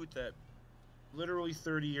so cute that literally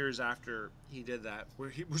 30 years after he did that,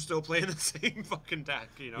 we're still playing the same fucking deck,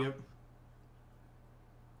 you know? Yep.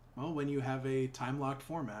 Well, when you have a time-locked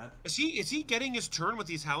format... Is he getting his turn with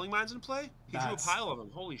these Howling Minds in play? He drew a pile of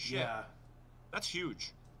them. Holy shit. Yeah. That's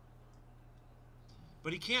huge.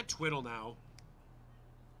 But he can't twiddle now,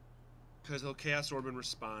 because he'll Chaos Orb in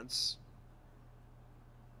response.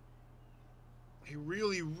 He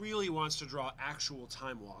really, really wants to draw actual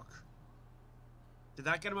Time Walk. Did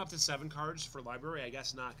that get him up to 7 cards for library? I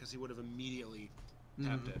guess not, because he would have immediately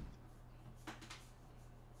tapped it.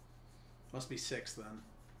 Must be 6 then.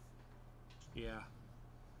 Yeah.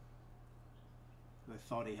 I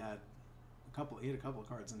thought he had a couple of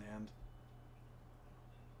cards in hand.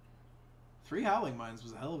 3 Howling Minds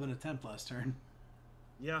was a hell of an attempt last turn.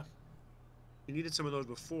 Yeah. He needed some of those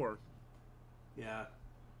before. Yeah.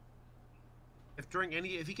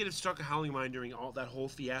 If he could have stuck a Howling Mine during all that whole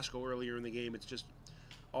fiasco earlier in the game, it's just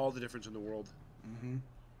all the difference in the world. Mm-hmm.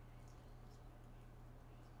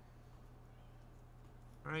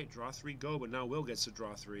 All right, draw 3, go. But now Will gets to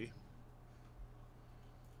draw 3.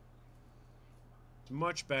 It's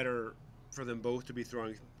much better for them both to be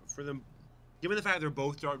throwing. Given the fact they're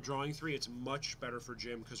both drawing 3, it's much better for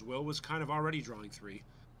Jim because Will was kind of already drawing 3.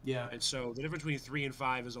 Yeah. And so the difference between 3 and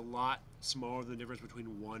 5 is a lot smaller than the difference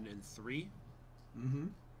between 1 and 3. Mm-hmm.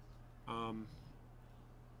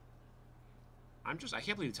 I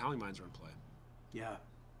can't believe the Howling Mines are in play. Yeah.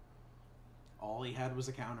 All he had was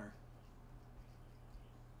a counter.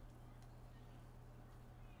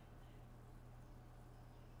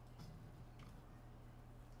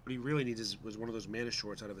 What he really needs was one of those mana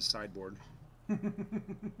shorts out of his sideboard.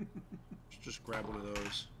 Just grab one of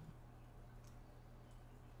those.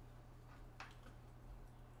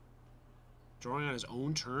 Drawing on his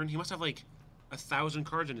own turn? He must have like 1,000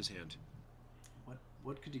 cards in his hand.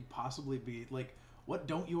 What could he possibly be? Like, what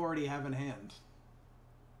don't you already have in hand?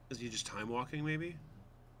 Is he just time walking, maybe?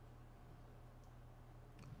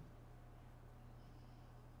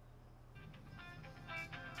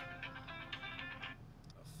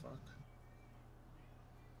 The fuck?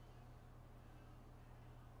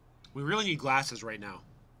 We really need glasses right now.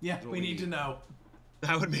 Yeah, we need to know.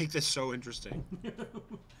 That would make this so interesting.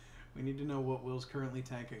 We need to know what Will's currently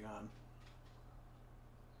tanking on.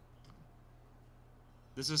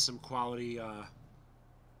 This is some quality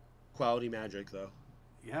magic, though.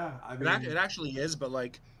 Yeah, I mean... It actually is, but,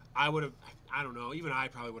 like, I don't know, even I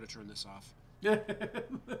probably would have turned this off. Well,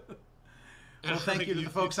 thank you to the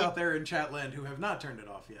folks out there in Chatland who have not turned it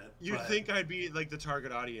off yet. You'd think I'd be, like, the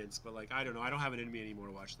target audience, but, like, I don't know. I don't have it in me anymore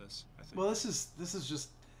to watch this, I think. Well, this is just...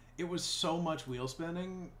 It was so much wheel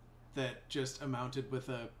spinning that just amounted with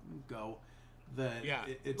a go. That yeah,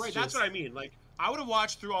 it's right, that's what I mean. Like, I would have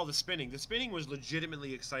watched through all the spinning. The spinning was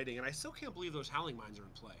legitimately exciting, and I still can't believe those Howling Mines are in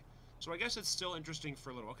play. So I guess it's still interesting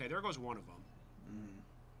for a little. Okay, there goes one of them.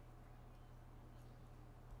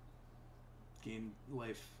 Gain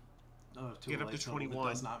life to Get a up life to total that 21.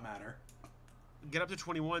 does not matter. Get up to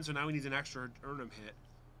 21, so now he needs an extra Urnum hit.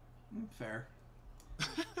 Fair.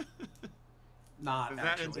 Not If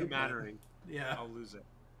that ends up mattering, yeah, I'll lose it.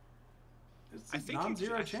 It's a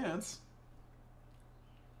non-zero chance.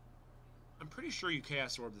 I'm pretty sure you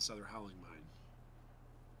Chaos Orb this other Howling Mine.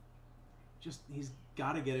 Just, he's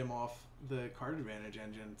got to get him off the card advantage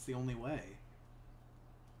engine. It's the only way.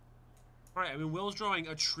 All right, I mean, Will's drawing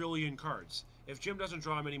 1 trillion cards. If Jim doesn't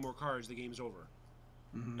draw him any more cards, the game's over.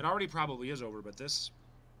 Mm-hmm. It already probably is over, but this...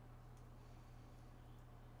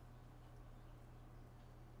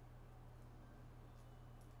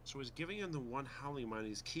 So he's giving him the 1 Howling Mine,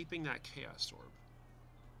 he's keeping that Chaos Orb.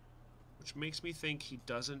 Which makes me think he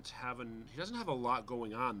doesn't have a lot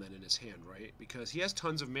going on then in his hand, right? Because he has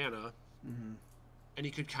tons of mana, and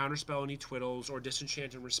he could counterspell any twiddles or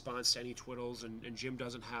disenchant in response to any twiddles, and Jim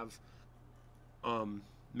doesn't have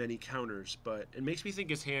many counters. But it makes me think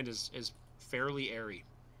his hand is fairly airy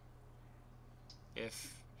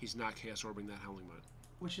if he's not Chaos Orbing that Howling Mine.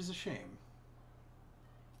 Which is a shame.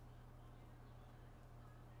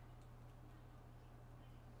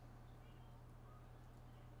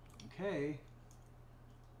 Okay.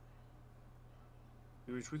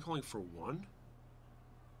 Are we calling for 1?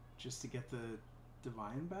 Just to get the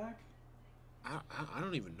Divine back? I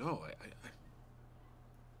don't even know.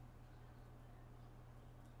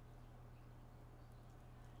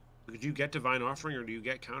 Do you get Divine Offering or do you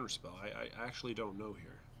get Counterspell? I actually don't know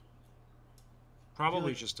here.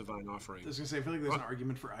 Probably just Divine Offering. I was going to say, I feel like there's an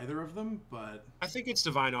argument for either of them, but... I think it's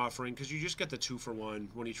Divine Offering because you just get the 2-for-1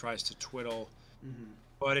 when he tries to twiddle.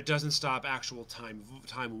 But it doesn't stop actual time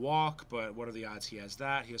walk, but what are the odds he has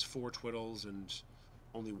that? He has 4 twiddles and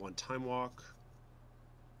only 1 time walk.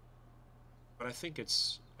 But I think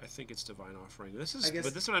it's Divine Offering. But this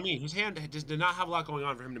is what I mean. His hand did not have a lot going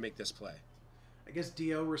on for him to make this play. I guess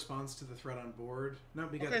Dio responds to the threat on board. No,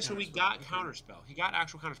 we got okay, so we got Counterspell. He got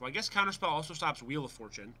actual Counterspell. I guess Counterspell also stops Wheel of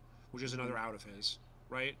Fortune, which is another out of his,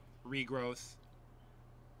 right? Regrowth.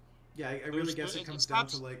 Yeah, I really guess it comes down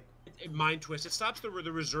to, like... Mind Twist. It stops the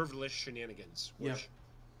reserved list shenanigans, which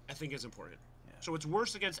I think is important. Yeah. So it's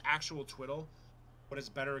worse against actual twiddle, but it's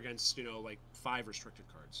better against, like 5 restricted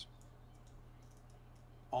cards.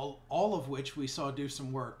 All of which we saw do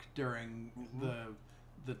some work during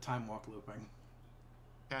the time walk looping.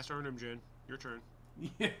 Cast Urnum Jin, your turn.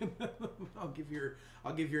 Yeah, I'll give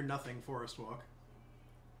your nothing Forest Walk.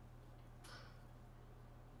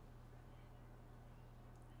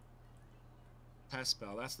 Test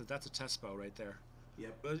spell. That's a test spell right there.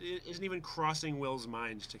 Yep. But it isn't even crossing Will's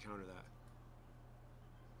mind to counter that.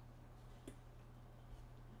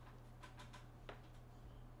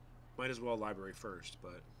 Might as well library first,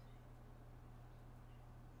 but...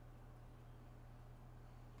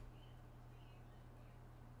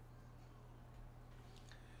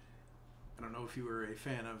 I don't know if you were a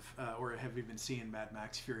fan of, or have you been seeing Mad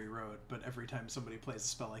Max Fury Road, but every time somebody plays a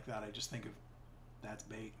spell like that, I just think of, that's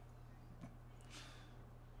bait.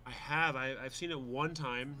 I have. I've seen it one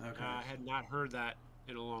time. Okay. I had not heard that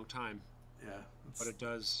in a long time. Yeah. But it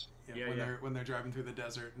does. Yeah, when they're driving through the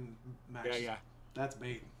desert and Max. Yeah. That's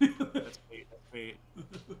bait. That's bait.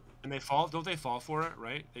 And they fall. Don't they fall for it?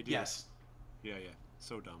 Right? They do. Yes. Yeah.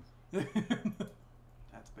 So dumb.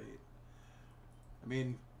 That's bait. I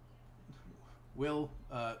mean, Will,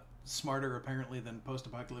 smarter apparently than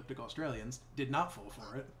post-apocalyptic Australians, did not fall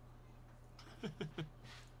for it.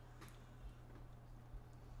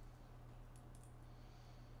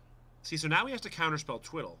 See, so now we have to counterspell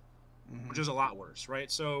Twiddle, which is a lot worse,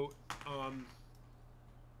 right? So,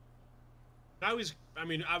 obviously,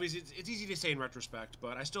 it's easy to say in retrospect,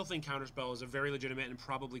 but I still think counterspell is a very legitimate and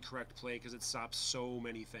probably correct play because it stops so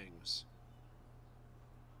many things.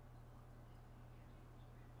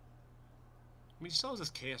 I mean, he still has this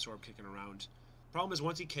Chaos Orb kicking around. Problem is,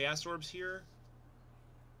 once he Chaos Orbs here,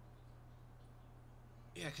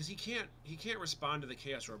 yeah, because he can't respond to the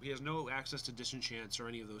Chaos Orb. He has no access to Disenchants or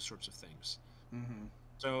any of those sorts of things.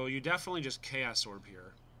 So you definitely just Chaos Orb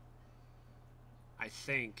here, I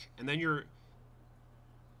think, and then you're,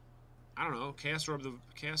 I don't know, Chaos Orb the.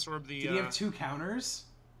 Did he have 2 counters?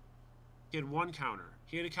 He had 1 counter.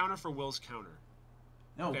 He had a counter for Will's counter.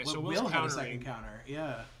 No, okay, so Will had a second counter.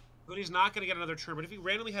 Yeah. But he's not going to get another turn. But if he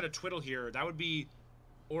randomly had a Twiddle here, that would be,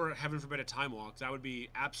 or heaven forbid a Time Walk, that would be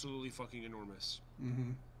absolutely fucking enormous.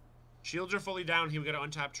 Shields are fully down. He would get an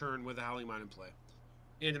untapped turn with a Howling Mine in play.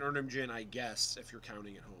 And an Urnum Djinn, I guess, if you're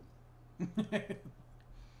counting at home.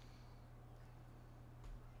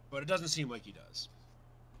 But it doesn't seem like he does.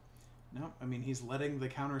 No, I mean, he's letting the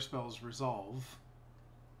counter spells resolve.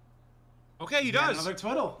 Okay, he does. Another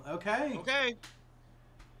Twiddle. Okay. Okay.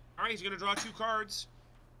 All right, he's going to draw 2 cards.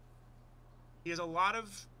 He has a lot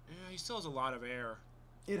of... he still has a lot of air.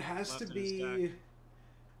 It has to be...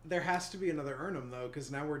 There has to be another Urnum, though,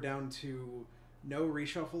 because now we're down to no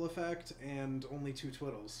reshuffle effect and only 2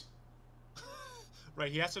 Twiddles.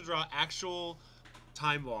 Right, he has to draw actual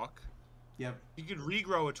Time Walk. Yep. He could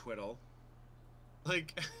regrow a Twiddle.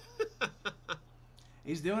 Like...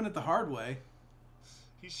 He's doing it the hard way.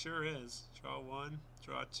 He sure is. Draw 1,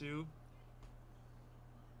 draw 2.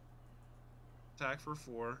 Attack for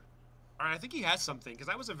 4. All right, I think he has something, because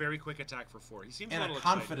that was a very quick attack for 4. He seems and a little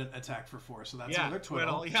confident attack for 4, so that's another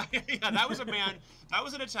Twiddle. Yeah, that was a man. That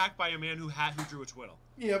was an attack by a man who drew a Twiddle.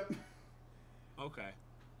 Yep. Okay.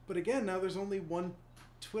 But again, now there's only one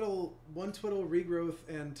Twiddle regrowth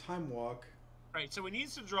and Time Walk. Right, so he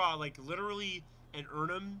needs to draw like literally an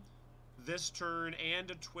Urnum this turn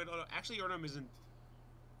and a Twiddle. Actually, Urnum isn't.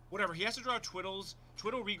 Whatever. He has to draw Twiddles.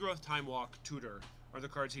 Twiddle, regrowth, Time Walk, Tutor are the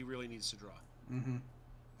cards he really needs to draw.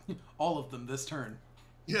 All of them this turn.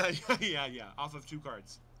 Yeah. Off of 2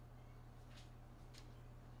 cards.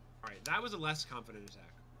 All right, that was a less confident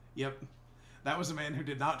attack. Yep. That was a man who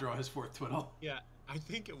did not draw his 4th Twiddle. Yeah, I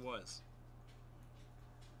think it was.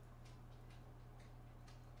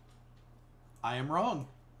 I am wrong.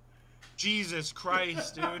 Jesus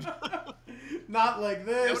Christ, dude. Not like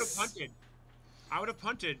this. I would have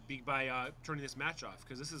punted by turning this match off,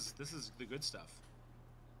 because this is the good stuff.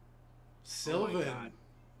 Sylvan.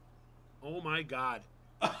 Oh my god.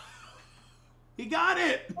 He got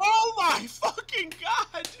it! Oh my fucking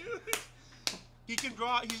god, dude! He's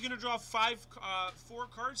gonna draw 4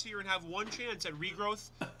 cards here and have 1 chance at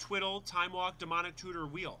regrowth, Twiddle, Time Walk, Demonic Tutor,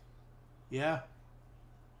 Wheel. Yeah.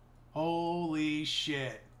 Holy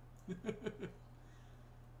shit.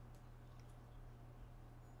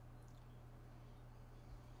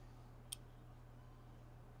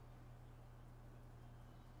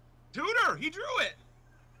 Tutor! He drew it!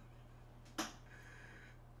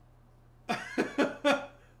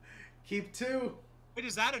 Keep 2. Wait,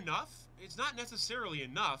 is that enough? It's not necessarily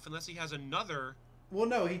enough unless he has another... Well,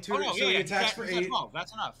 no, he tutors, he attacks for 8. 12.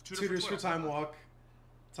 That's enough. Tutors for Time Walk.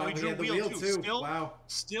 He drew had the wheel too. Still, wow.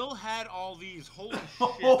 Still had all these. Holy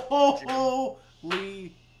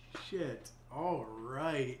Holy shit. All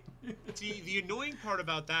right. See, the annoying part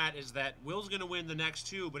about that is that Will's going to win the next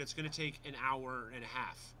 2, but it's going to take an hour and a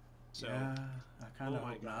half. So, yeah, I kind of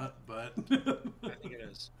hope not, but... I think it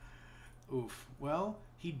is. Oof. Well,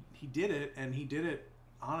 he did it, and he did it,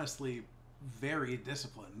 honestly, very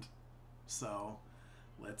disciplined. So,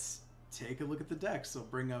 let's take a look at the deck. So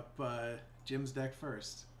bring up Jim's deck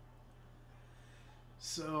first.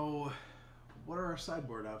 So, what are our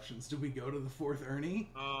sideboard options? Do we go to the 4th Ernie?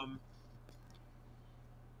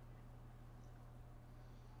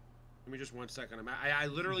 Let me just 1 second. I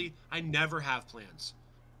literally I never have plans,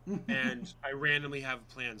 and I randomly have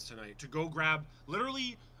plans tonight to go grab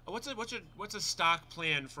literally. What's a stock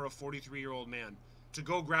plan for a 43-year-old man? To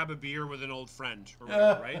go grab a beer with an old friend, or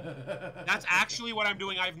whatever, right? That's actually what I'm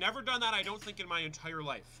doing. I've never done that, I don't think, in my entire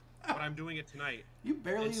life, but I'm doing it tonight. You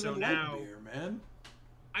barely even like beer, man.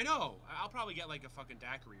 I know. I'll probably get like a fucking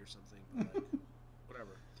daiquiri or something. But like,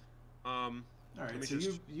 whatever. All right, so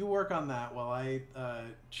you work on that while I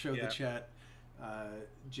show the chat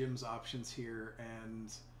Jim's options here,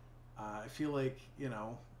 and I feel like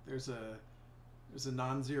there's a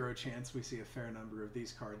non-zero chance we see a fair number of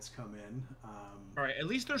these cards come in. All right, at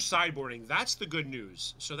least they're sideboarding. That's the good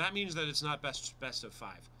news. So that means that it's not best of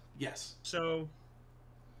 5. Yes. So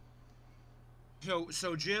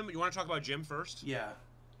Jim, you want to talk about Jim first? Yeah.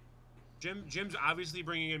 Jim's obviously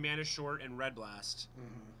bringing in Mana Short and Red Blast.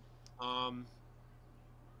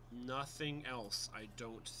 Nothing else, I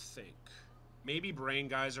don't think. Maybe Brain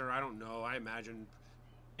Geyser, I don't know. I imagine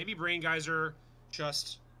maybe Brain Geyser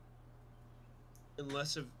just in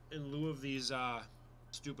lieu of these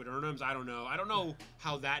stupid Urnums. I don't know. I don't know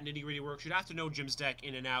how that nitty-gritty works. You'd have to know Jim's deck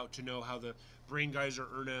in and out to know how the Brain Geyser,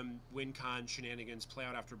 Urnum, win con shenanigans play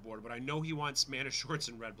out after board. But I know he wants Mana Shorts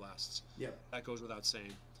and Red Blasts. Yep. That goes without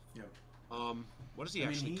saying. Yep. What does he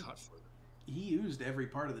actually cut for? He used every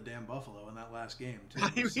part of the damn buffalo in that last game,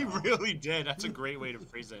 too. He really did. That's a great way to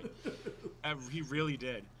phrase it. He really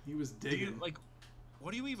did. He was digging.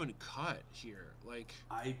 What do you even cut here?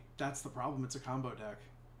 That's the problem. It's a combo deck.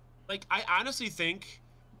 I honestly think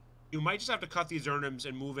you might just have to cut these Urnums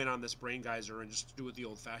and move in on this Brain Geyser and just do it the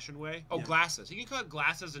old-fashioned way. Oh, yeah. Glasses. You can cut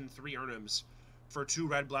Glasses and 3 Urnums for 2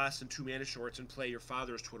 Red Blasts and 2 Mana Shorts and play your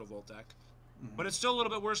father's Twiddlevolt deck. But it's still a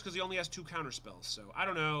little bit worse because he only has 2 counter spells. So I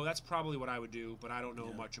don't know. That's probably what I would do, but I don't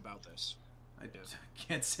know much about this. I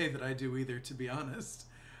can't say that I do either, to be honest.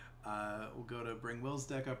 We'll go to bring Will's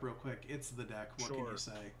deck up real quick. It's the deck. What can you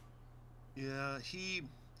say? Yeah, he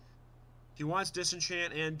wants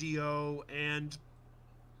Disenchant and Do and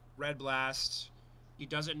Red Blast. He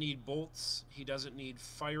doesn't need Bolts. He doesn't need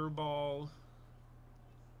Fireball.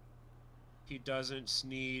 He doesn't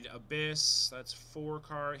need Abyss. That's 4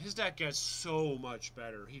 cards. His deck gets so much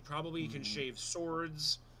better. He probably can shave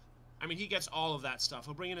Swords. I mean, he gets all of that stuff.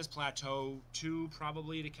 He'll bring in his Plateau, 2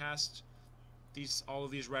 probably to cast all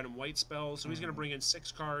of these red and white spells. So he's going to bring in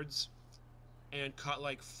 6 cards and cut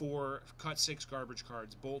 6 garbage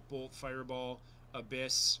cards. Bolt, Fireball,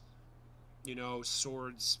 Abyss,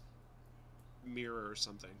 Swords, Mirror or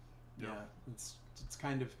something. Yeah, it's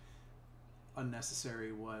kind of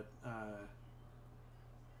unnecessary what...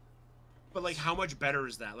 But, how much better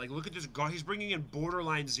is that? Look at this guy. He's bringing in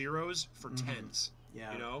borderline zeros for 10s.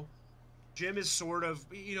 Yeah. Jim is sort of...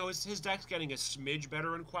 his deck's getting a smidge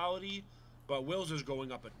better in quality, but Will's is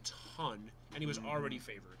going up a ton, and he was already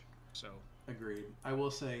favored. So... Agreed. I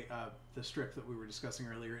will say, the strip that we were discussing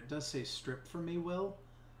earlier, it does say strip for me, Will,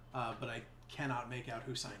 but I cannot make out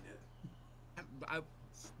who signed it.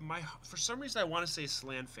 For some reason, I want to say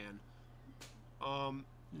Slan Fan. Yeah.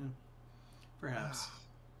 Perhaps.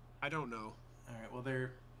 I don't know. All right. Well,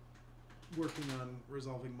 they're working on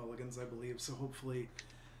resolving mulligans, I believe. So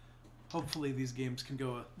hopefully these games can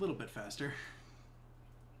go a little bit faster.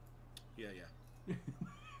 Yeah.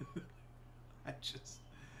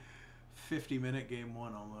 50-minute game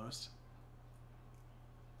 1 almost.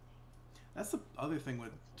 That's the other thing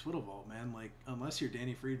with Twiddlevolt, man. Unless you're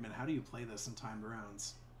Danny Friedman, how do you play this in timed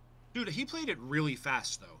rounds? Dude, he played it really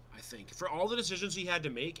fast, though, I think. For all the decisions he had to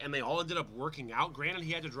make, and they all ended up working out. Granted,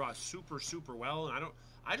 he had to draw super, super well, and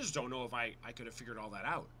I just don't know if I could have figured all that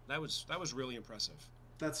out. That was really impressive.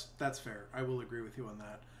 That's fair. I will agree with you on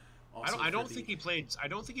that. Also, I don't think he played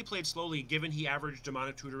slowly, given he averaged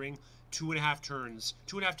demonic tutoring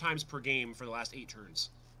 2.5 times per game for the last 8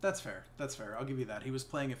 turns. That's fair. I'll give you that. He was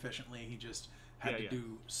playing efficiently. He just had to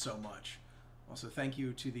do so much. Also, thank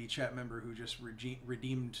you to the chat member who just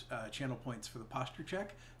redeemed channel points for the posture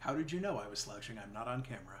check. How did you know I was slouching? I'm not on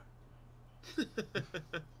camera.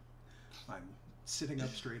 I'm sitting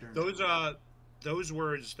up straighter. Those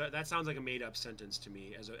words, that sounds like a made-up sentence to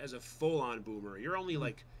me. As a full-on boomer, you're only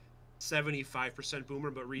 75% boomer,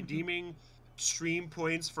 but redeeming stream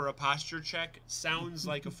points for a posture check sounds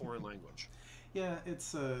like a foreign language. Yeah,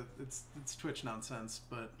 it's Twitch nonsense,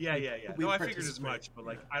 but yeah. No, I figured as much, but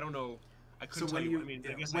I don't know. I couldn't tell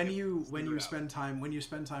you. When you spend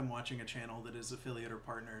time watching a channel that is affiliate or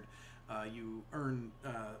partnered, you earn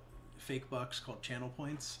fake bucks called channel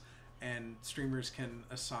points, and streamers can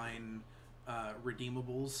assign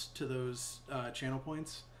redeemables to those channel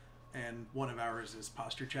points. And one of ours is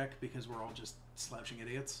posture check because we're all just slouching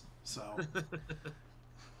idiots. So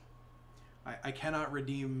I cannot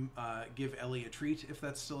redeem give Ellie a treat if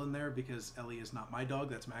that's still in there because Ellie is not my dog,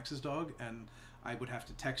 that's Max's dog, and I would have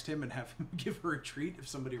to text him and have him give her a treat if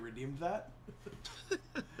somebody redeemed that.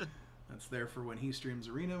 That's there for when he streams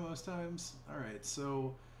Arena most times. Alright,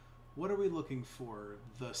 so what are we looking for?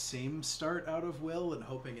 The same start out of Will and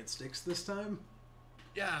hoping it sticks this time?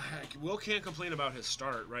 Yeah, heck, Will can't complain about his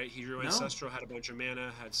start, right? He drew Ancestral, had a bunch of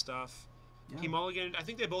mana, had stuff. Yeah. He mulliganed. I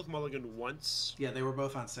think they both mulliganed once. Yeah, they were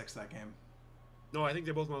both on 6 that game. No, I think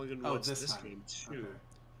they both mulliganed once this time. game, too. Okay.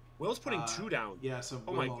 Will's putting 2 down. Yeah, so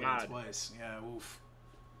oh Will my God. twice. Yeah, oof.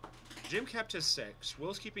 Jim kept his 6.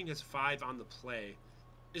 Will's keeping his 5 on the play.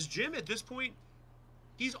 Is Jim, at this point,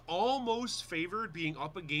 he's almost favored being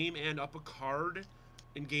up a game and up a card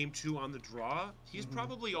in game 2 on the draw. He's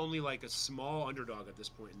probably only like a small underdog at this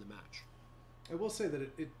point in the match. I will say that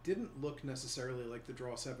it didn't look necessarily like the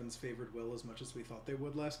draw 7s favored Will as much as we thought they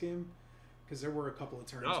would last game. Because there were a couple of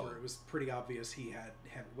turns where it was pretty obvious he had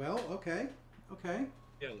well, okay.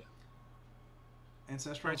 Yeah.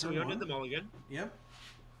 Ancestral. Right, so we undid the mulligan. Yep.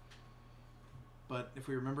 But if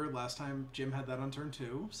we remember, last time Jim had that on turn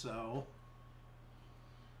 2, so...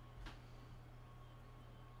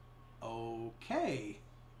 Okay.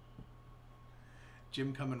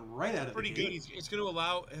 Jim coming right out of the gate. Pretty good. It's going to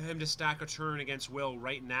allow him to stack a turn against Will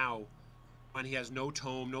right now when he has no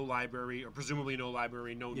tome, no library, or presumably no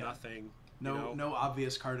library, nothing. No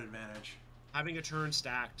obvious card advantage. Having a turn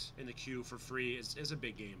stacked in the queue for free is a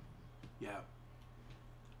big game. Yeah.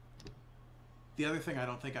 The other thing I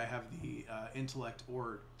don't think I have the intellect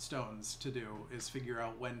or stones to do is figure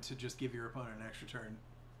out when to just give your opponent an extra turn.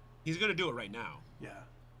 He's going to do it right now. Yeah.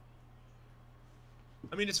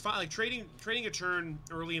 I mean, it's fine. Like trading a turn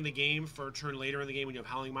early in the game for a turn later in the game when you have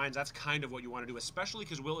Howling Mines, that's kind of what you want to do, especially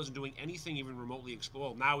because Will isn't doing anything even remotely explosive.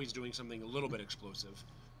 Well, now he's doing something a little bit explosive.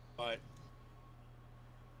 But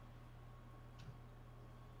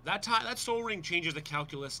that Soul Ring changes the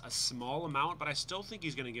calculus a small amount, but I still think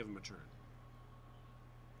he's going to give him a turn.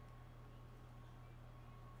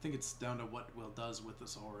 I think it's down to what Will does with the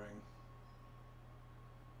Soul Ring.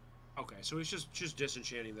 Okay, so he's just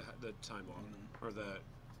disenchanting the Time Vault, or the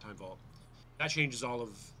Time Vault. That changes all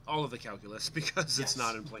of the calculus because it's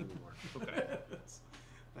not in play anymore. Okay.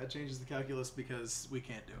 That changes the calculus because we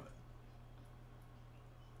can't do it.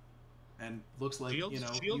 And looks like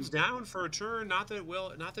Shield's down for a turn. Not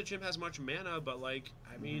that Jim has much mana, but like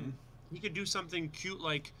I mean, he could do something cute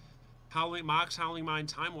like Howling Mine,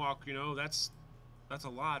 Time Walk. That's a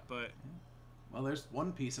lot, but well, there's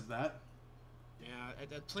one piece of that. Yeah,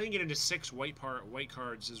 playing it into 6 white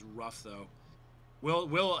cards is rough though.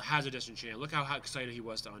 Will has a disenchant. Look how excited he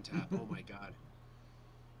was to untap. Oh my God.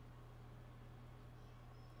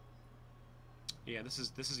 Yeah, this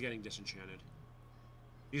is getting disenchanted.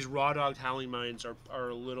 These raw dogged Howling Mines are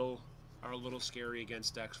a little scary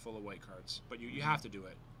against decks full of white cards. But you have to do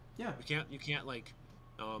it. Yeah. You can't like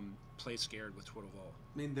play scared with Twiddle Vault.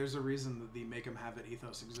 I mean, there's a reason that the make 'em have it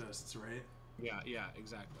ethos exists, right? Yeah,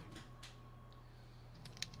 exactly.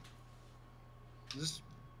 This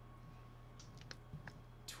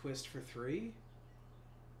twist for 3.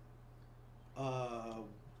 Wow.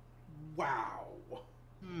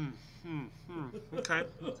 Okay.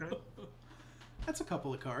 That's a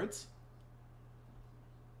couple of cards.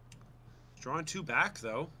 Drawing 2 back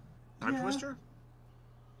though. Time Twister.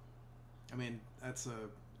 I mean, that's a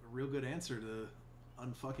real good answer to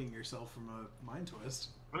unfucking yourself from a Mind Twist.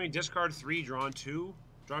 I mean, discard 3, drawn 2.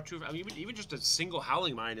 Draw 2. I mean, even just a single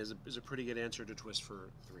Howling Mine is a pretty good answer to twist for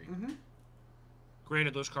 3.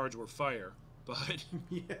 Granted, those cards were fire, but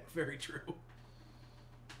yeah, very true.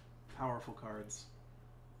 Powerful cards.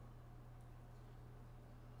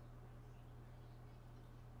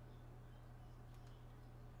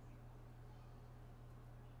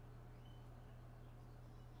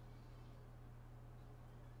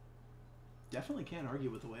 Definitely can't argue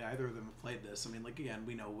with the way either of them have played this. I mean, like, again,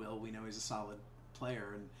 we know Will, we know he's a solid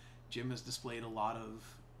player, and Jim has displayed a lot of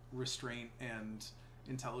restraint and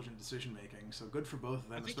intelligent decision making. So good for both of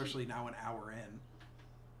them, especially now an hour in.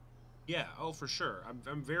 Yeah, oh for sure.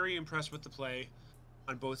 I'm very impressed with the play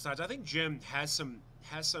on both sides. I think Jim has some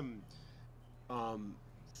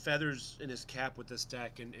feathers in his cap with this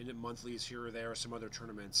deck and monthlies here or there or some other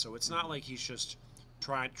tournaments. So it's not like he's just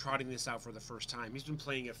trotting this out for the first time. He's been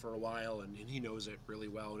playing it for a while and he knows it really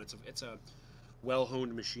well, and it's a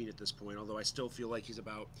well-honed machine at this point, although I still feel like he's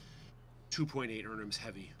about 2.8 Earnums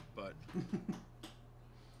heavy, but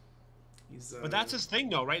He's. But that's his thing,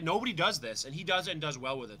 though, right? Nobody does this, and he does it and does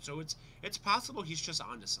well with it. So it's possible he's just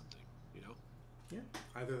onto something, you know? Yeah,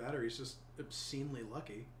 either that or he's just obscenely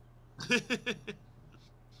lucky.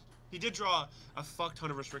 He did draw a fuck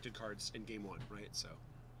ton of restricted cards in game 1, right? So.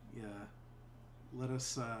 Yeah. Let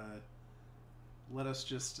us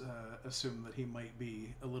just assume that he might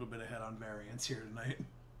be a little bit ahead on variance here tonight.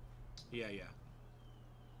 Yeah.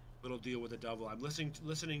 Little deal with the devil. I listened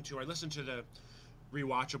to the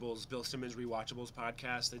Rewatchables, Bill Simmons Rewatchables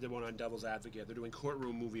podcast. They did one on Devil's Advocate. They're doing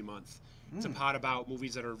Courtroom Movie Month. It's a pod about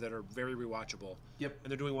movies that are very rewatchable. Yep.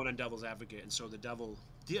 And they're doing one on Devil's Advocate. And so the devil,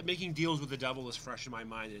 making deals with the devil is fresh in my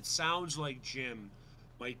mind. And it sounds like Jim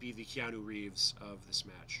might be the Keanu Reeves of this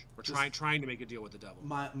match. We're trying to make a deal with the devil.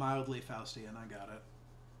 Mildly Faustian, I got it.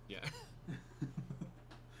 Yeah.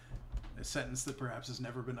 A sentence that perhaps has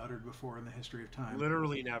never been uttered before in the history of time.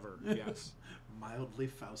 Literally never, yes. Mildly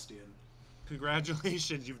Faustian.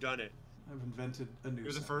 Congratulations, you've done it. I've invented a new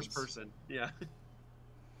You're the first person. Yeah.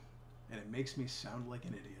 And it makes me sound like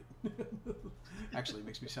an idiot. Actually, it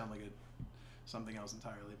makes me sound like something else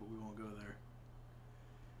entirely, but we won't go there.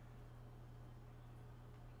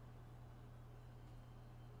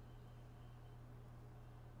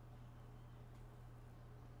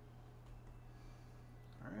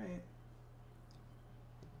 All right.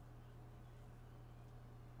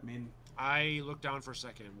 I mean, I looked down for a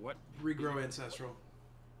second. What? Regrow Ancestral.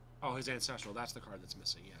 Oh, his Ancestral. That's the card that's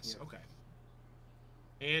missing. Yes. Yep. Okay.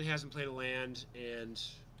 And hasn't played a land, and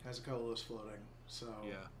Has a colorless floating, so...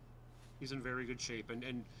 yeah, he's in very good shape.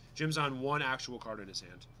 And Jim's on one actual card in his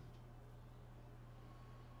hand.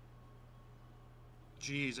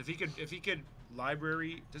 Jeez, if he could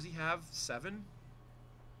library, does he have 7?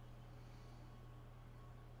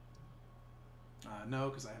 No,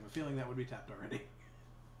 because I have a feeling that would be tapped already.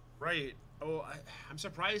 Right. Oh, I'm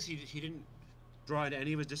surprised he didn't draw into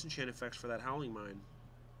any of his disenchant effects for that Howling Mine.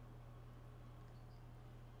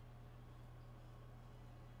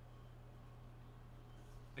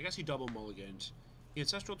 I guess he double mulliganed. He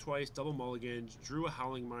Ancestral twice, double mulliganed, drew a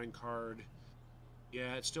Howling Mine card.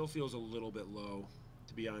 Yeah, it still feels a little bit low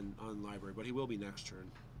to be on library, but he will be next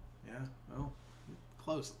turn. Yeah, well,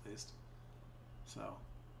 close at least. So...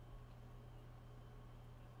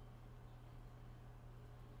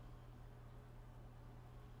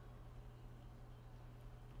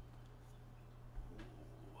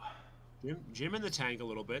 Jim in the tank a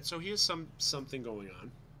little bit, so he has something going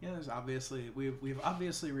on. Yeah, there's obviously we've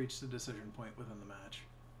obviously reached a decision point within the match.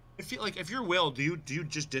 I feel like if you're Will, do you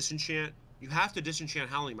just disenchant? You have to disenchant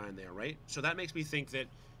Howling Mine there, right? So that makes me think that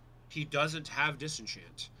he doesn't have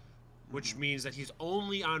disenchant, which means that he's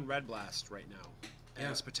only on Red Blast right now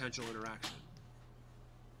as potential interaction.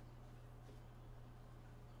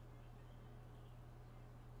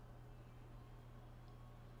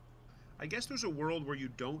 I guess there's a world where you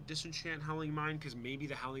don't disenchant Howling Mine because maybe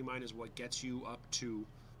the Howling Mine is what gets you up to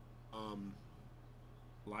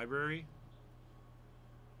library.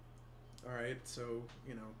 All right, so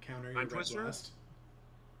counter your Time Red Twister? Blast.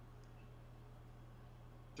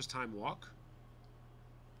 Just Time Walk.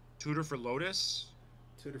 Tutor for Lotus.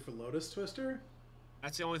 Tutor for Lotus Twister.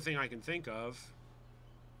 That's the only thing I can think of.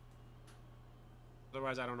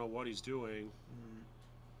 Otherwise, I don't know what he's doing.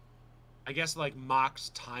 I guess like Mock's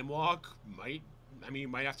Time Walk might. I mean, you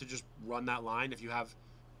might have to just run that line if you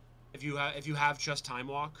have just Time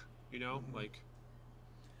Walk. Like.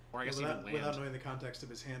 Or I guess even land. Without knowing the context of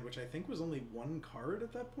his hand, which I think was only 1 card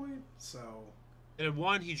at that point. So. And in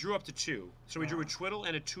 1, he drew up to 2. So he drew a Twiddle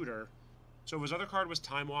and a Tutor. So if his other card was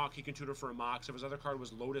Time Walk, he can tutor for a Mox. If his other card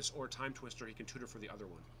was Lotus or Time Twister, he can tutor for the other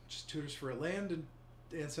one. Just tutors for a land and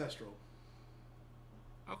Ancestral.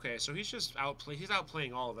 Okay, so he's just he's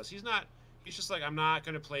outplaying all of us. He's just like, I'm not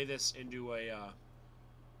going to play this into a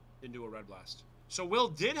Red Blast. So Will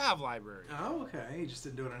did have library. Oh, okay. He just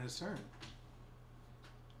didn't do it on his turn.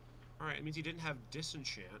 All right, it means he didn't have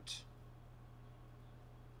disenchant.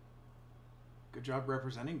 Good job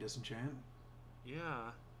representing disenchant.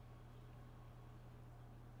 Yeah.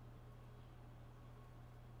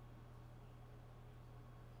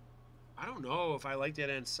 I don't know if I like that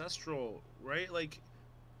Ancestral, right? Like,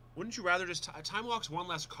 wouldn't you rather just... Time Walk's 1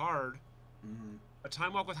 less card. A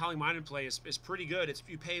Time Walk with Howling Mine in play is pretty good. It's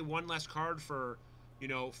you pay 1 less card for,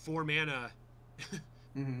 4 mana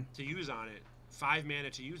to use on it. 5 mana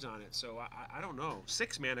to use on it. So, I don't know.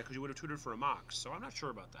 6 mana because you would have tutored for a Mox. So, I'm not sure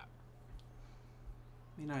about that.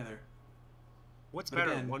 Me neither. What's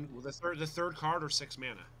better, the third card or 6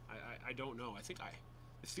 mana? I don't know. It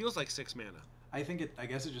feels like 6 mana. I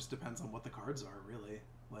guess it just depends on what the cards are, really.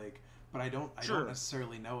 Like, but I don't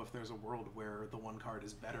necessarily know if there's a world where the 1 card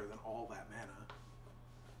is better than all that mana.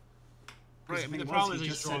 Right. I mean, the was, problem is he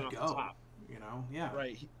he's just drawing said off the go. top. You know, yeah.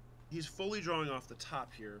 Right. He's fully drawing off the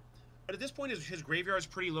top here. But at this point, his graveyard's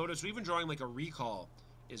pretty loaded, so even drawing like a recall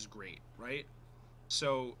is great, right?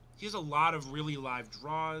 So he has a lot of really live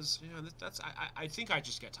draws. Yeah, I think I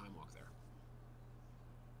just get Time Walk there.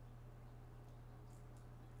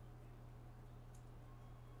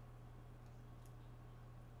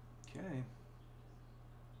 Okay.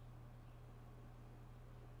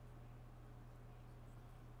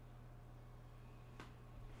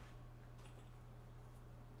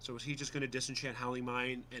 So is he just going to disenchant Howling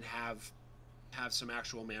Mine and have some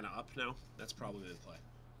actual mana up now? That's probably the play.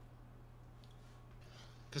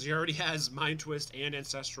 Because he already has Mind Twist and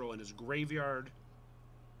Ancestral in his graveyard.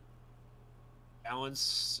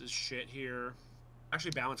 Balance is shit here.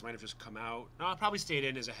 Actually, Balance might have just come out. No, it probably stayed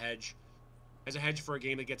in as a hedge. As a hedge for a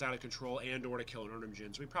game that gets out of control and or to kill an Urnham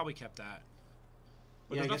Djinn. So we probably kept that.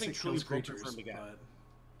 But Yeah, there's I guess nothing it truly kills broken creatures, for him to get. but...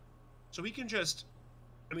 So he can just...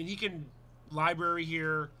 I mean, he can library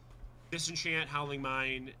here, disenchant Howling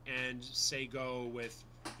Mine, and say go with,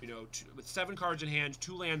 you know, with 7 cards in hand,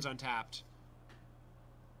 2 lands untapped.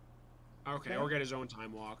 Okay, or get his own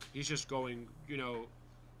Time Walk. He's just going, you know,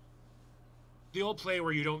 the old play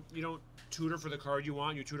where you don't tutor for the card you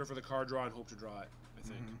want, you tutor for the card draw and hope to draw it, I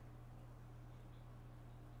think.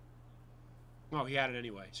 Well, he had it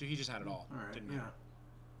anyway, so he just had it all. All right, Didn't yeah. matter.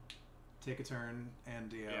 Take a turn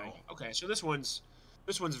and DL. Yeah. Okay, so this one's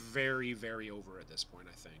very, very over at this point,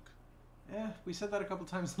 I think. Yeah, we said that a couple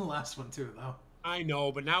times in the last one too, though. I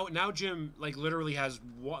know, but now Jim like literally has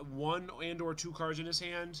one and or 2 cards in his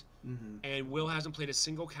hand, and Will hasn't played a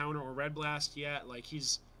single counter or Red Blast yet. Like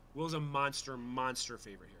Will's a monster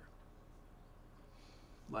favorite here.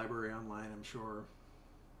 Library online, I'm sure.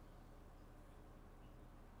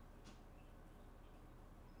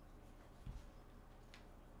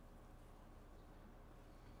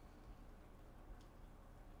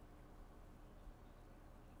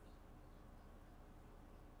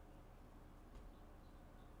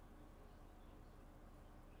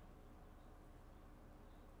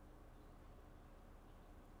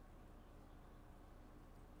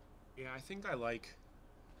 Yeah, I think I like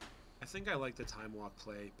the Time Walk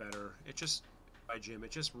play better. It just by Jim, it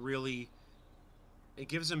just really it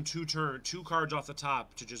gives him 2 cards off the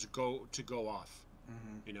top to just go off.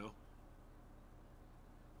 You know?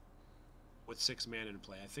 With 6 mana in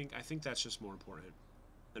play. I think that's just more important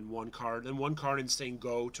than one card and saying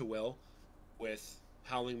go to Will with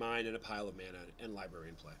Howling Mine and a pile of mana and library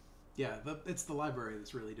in play. Yeah, it's the library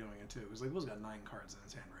that's really doing it too. Because like Will's got 9 cards in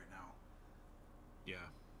his hand right now. Yeah.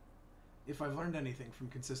 If I've learned anything from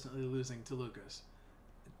consistently losing to Lucas,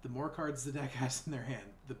 the more cards the deck has in their hand,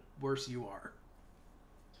 the worse you are.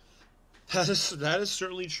 That is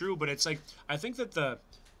certainly true, but it's like I think that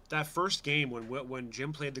that first game when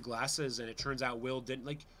Jim played the glasses and it turns out Will didn't,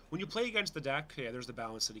 like when you play against the deck, yeah, there's the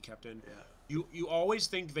balance that he kept in. Yeah. You always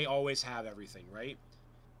think they always have everything, right?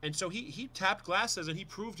 And so he tapped glasses and he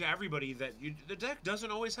proved to everybody that the deck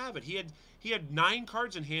doesn't always have it. He had 9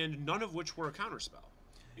 cards in hand, none of which were a counterspell.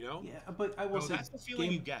 You know? Yeah, but I will say that's the feeling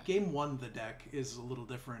you get. Game 1, the deck is a little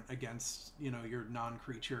different against, you know, your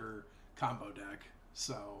non-creature combo deck.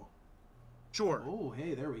 So, sure. Oh,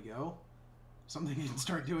 hey, there we go. Something can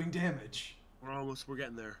start doing damage. We're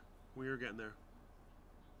getting there. We are getting there.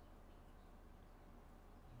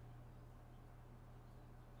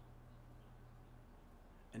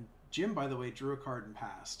 And Jim, by the way, drew a card and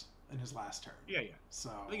passed in his last turn. Yeah. So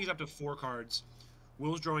I think he's up to 4 cards.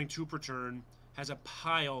 Will's drawing 2 per turn. Has a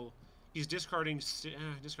pile. He's discarding City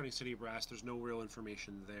of Brass. There's no real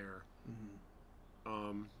information there.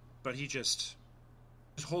 But his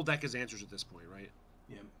whole deck is answers at this point, right?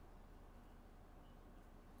 Yeah.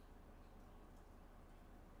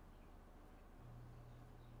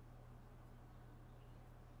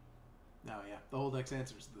 No, yeah, the whole deck's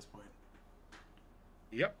answers at this point.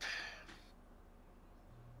 Yep.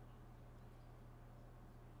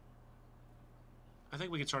 I think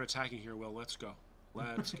we can start attacking here, Will. Let's go.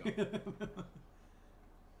 Let's go.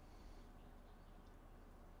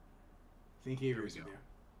 Think he agrees with you.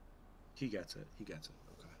 He gets it. Okay.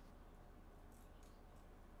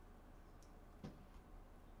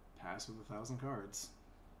 Pass with 1,000 cards.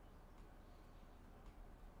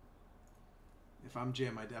 If I'm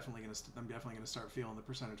Jim, I'm definitely gonna start feeling the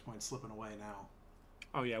percentage points slipping away now.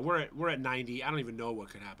 Oh yeah, we're at 90. I don't even know what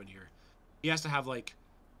could happen here. He has to have like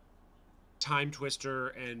Time Twister,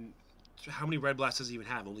 and how many Red Blasts does he even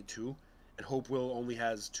have? Only 2, and Hope Will only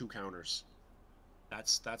has 2 counters.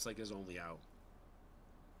 That's like his only out.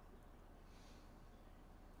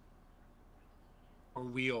 Or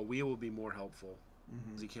Wheel will be more helpful.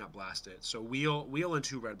 because he can't blast it. So wheel and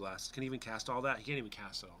 2 red blasts. Can he even cast all that? He can't even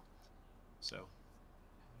cast it all. So.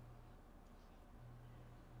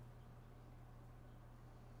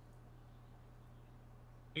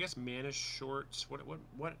 I guess mana short.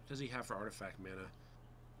 What does he have for artifact mana?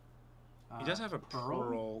 He does have a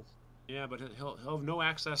Pearl. Yeah, but he'll have no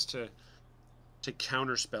access to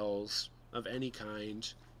counter spells of any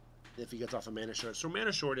kind if he gets off a mana short. So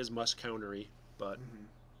mana short is must countery, but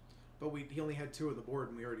but he only had 2 on the board,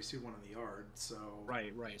 and we already see 1 in the yard. So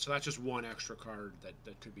right. So that's just 1 extra card that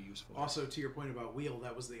could be useful. Also, to your point about wheel,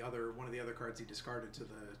 that was one of the other cards he discarded to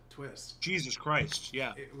the twist. Jesus Christ!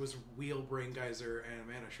 Yeah, it was wheel, brain geyser, and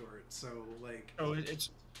mana short. So like, it's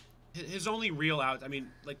his only real out. I mean,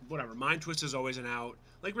 like whatever. Mind twist is always an out.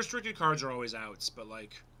 Like restricted cards are always outs, but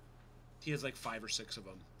like he has like 5 or 6 of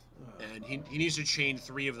them, and he needs to chain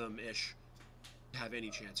 3 of them ish to have any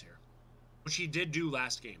chance here, which he did do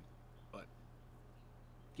last game.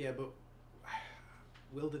 Yeah, but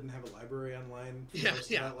Will didn't have a library online for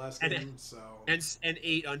most of that last game, so and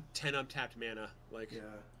 8 on 10 untapped mana, like yeah.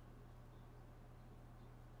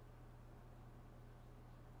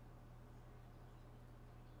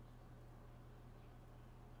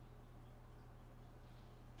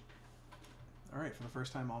 All right, for the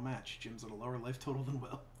first time all match, Jim's at a lower life total than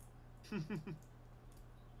Will.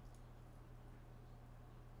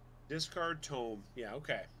 Discard tome. Yeah,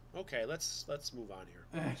 okay. Okay, let's move on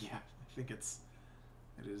here. Yeah, I think it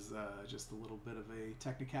is just a little bit of a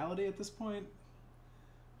technicality at this point.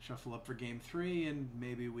 Shuffle up for game 3, and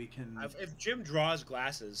maybe we can. If Jim draws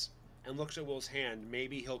glasses and looks at Will's hand,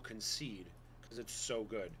 maybe he'll concede because it's so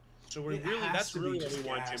good. So that's really what we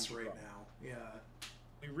want Jim to right draw. now. Yeah,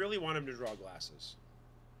 we really want him to draw glasses.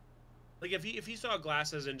 Like if he saw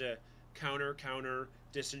glasses into counter,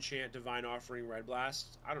 disenchant, divine offering, red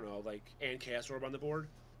blast. I don't know, like and chaos orb on the board.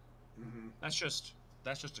 That's just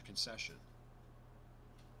a concession.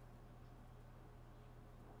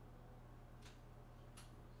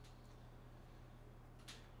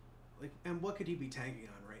 Like, and what could he be tanking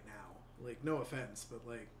on right now? Like, no offense, but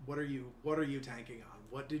like, what are you tanking on?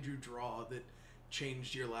 What did you draw that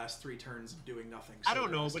changed your last 3 turns of doing nothing? So I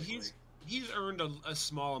don't know, but he's earned a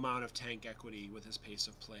small amount of tank equity with his pace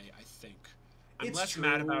of play. I think I'm less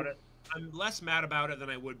mad about it. I'm less mad about it than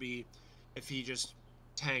I would be if he just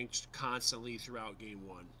tanked constantly throughout game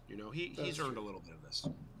 1. You know, he's earned a little bit of this.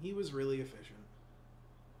 He was really efficient.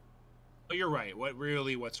 But you're right.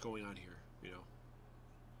 What's going on here? You know,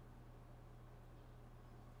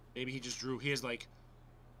 maybe he just drew. He has like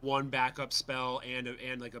 1 backup spell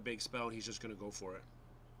and like a big spell, and he's just gonna go for it.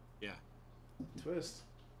 Yeah. Twist.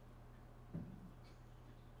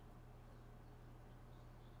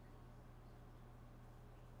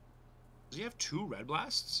 Does he have 2 red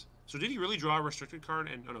blasts? So did he really draw a restricted card?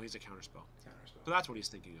 And oh no, he's a counterspell. Counterspell. So that's what he's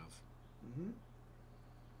thinking of.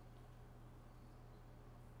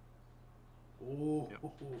 Oh. Yep.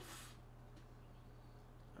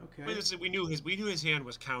 Okay. We knew his hand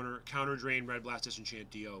was counter drain, red blast, disenchant,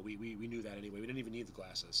 DO. We knew that anyway. We didn't even need the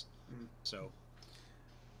glasses. So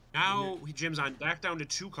now Jim's back down to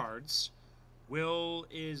 2 cards. Will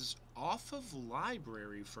is off of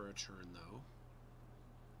library for a turn though.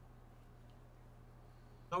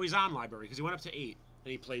 No, he's on library because he went up to 8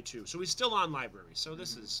 and he played 2. So he's still on library. So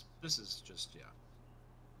this is just yeah.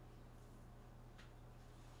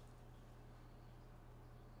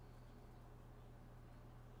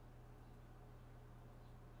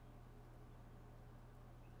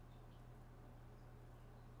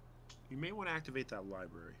 You may want to activate that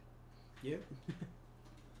library. Yeah.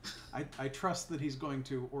 I trust that he's going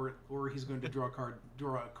to, or he's going to draw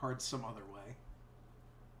a card some other way.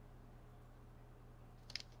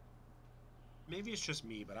 Maybe it's just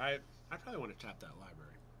me, but I probably want to tap that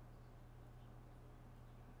library.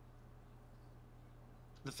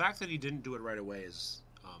 The fact that he didn't do it right away is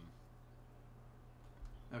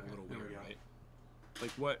a little weird, right?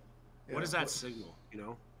 Like what does that signal? You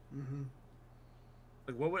know?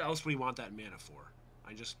 Like what else would he want that mana for?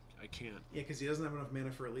 I can't. Yeah, because he doesn't have enough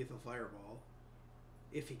mana for a lethal fireball.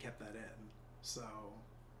 If he kept that in, so.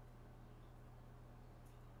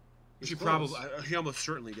 He almost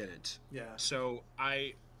certainly didn't. Yeah. So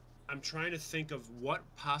I'm trying to think of what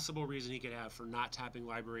possible reason he could have for not tapping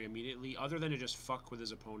library immediately, other than to just fuck with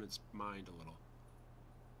his opponent's mind a little.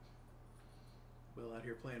 Will out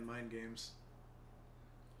here playing mind games.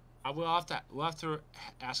 We'll have to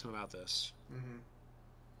ask him about this.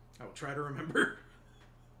 I will try to remember.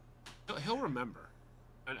 He'll remember.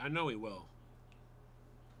 I know he will.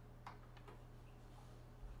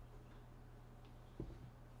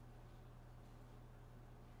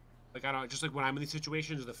 Like I don't just like when I'm in these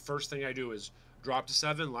situations, the first thing I do is Drop to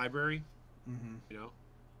 7, library. Mm-hmm. You know.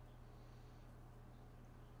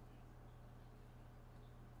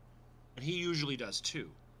 And he usually does too.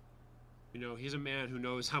 You know, he's a man who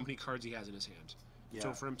knows how many cards he has in his hand. Yeah.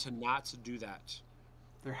 So for him to not do that,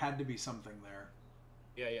 there had to be something there.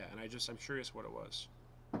 Yeah, and I'm curious what it was.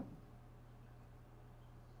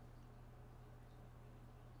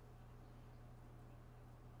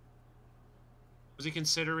 Was he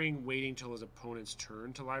considering waiting till his opponent's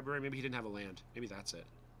turn to library? Maybe he didn't have a land. Maybe that's it.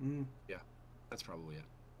 Mm. Yeah, that's probably it.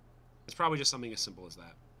 It's probably just something as simple as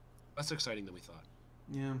that. Less exciting than we thought.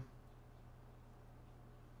 Yeah.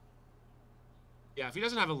 Yeah, if he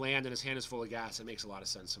doesn't have a land and his hand is full of gas, it makes a lot of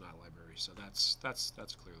sense to not library. So that's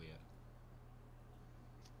clearly it.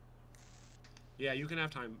 Yeah, you can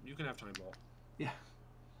have time. You can have time vault. Yeah.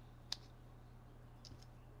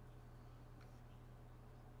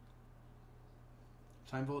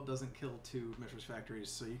 Time Vault doesn't kill 2 Mishra's Factories,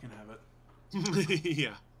 so you can have it.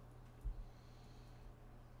 Yeah.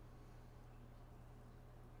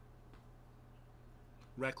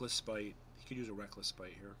 Reckless Spite. He could use a Reckless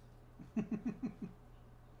Spite here.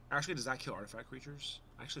 Actually, does that kill artifact creatures?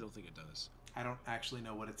 I actually don't think it does. I don't actually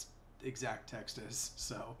know what its exact text is,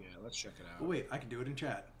 so... Yeah, let's check it out. Oh, wait, I can do it in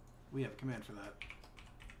chat. We have a command for that.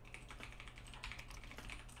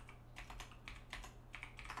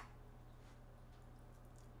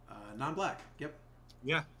 Non-black, yep.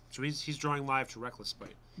 Yeah, so he's drawing live to Reckless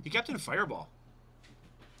Spite. He kept in Fireball.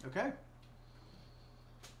 Okay.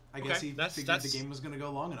 I guess he figured the game was going to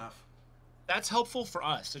go long enough. That's helpful for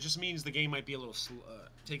us. It just means the game might be a little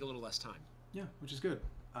take a little less time. Yeah, which is good.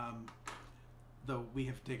 Though we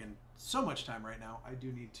have taken so much time right now, I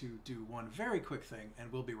do need to do one very quick thing,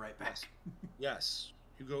 and we'll be right back. Yes.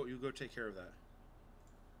 You go take care of that.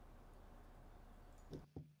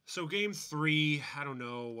 So game 3, I don't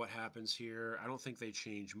know what happens here. I don't think they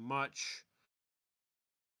change much.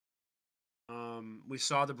 We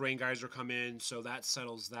saw the Brain Geyser come in, so that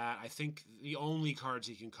settles that. I think the only cards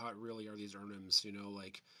he can cut really are these Urnums, you know,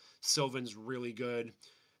 like Sylvan's really good.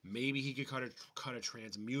 Maybe he could cut a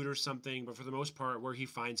Transmute or something, but for the most part, where he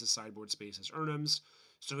finds his sideboard space is Urnums.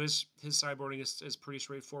 So his sideboarding is pretty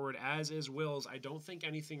straightforward, as is Will's. I don't think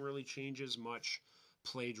anything really changes much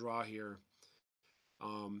play draw here.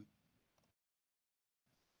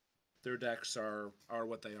 Their decks are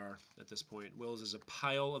what they are at this point. Will's is a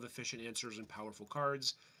pile of efficient answers and powerful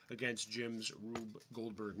cards against Jim's Rube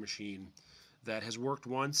Goldberg machine that has worked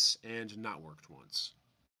once and not worked once.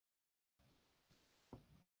 I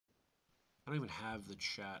don't even have the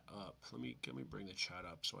chat up. Let me bring the chat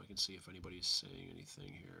up so I can see if anybody's saying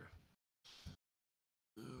anything here.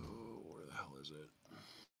 Oh, where the hell is it?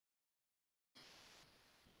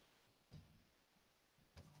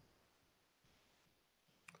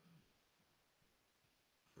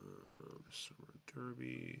 Summer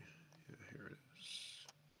Derby. Yeah, here it is.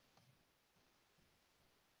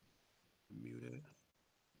 Mute it.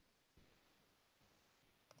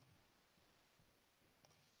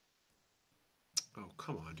 Oh,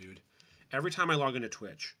 come on, dude. Every time I log into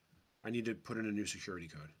Twitch, I need to put in a new security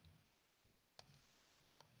code.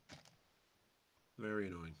 Very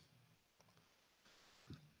annoying.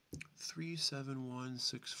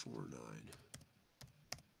 371649.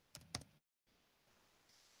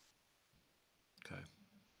 Okay.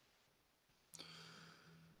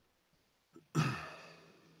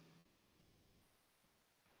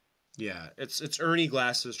 Yeah, it's Ernie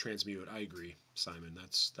Glass's Transmute. I agree, Simon.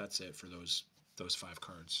 That's it for those 5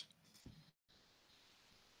 cards.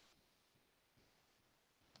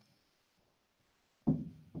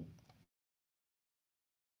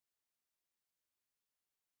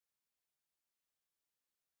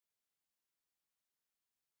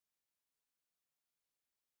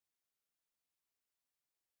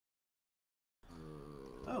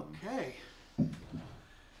 Okay.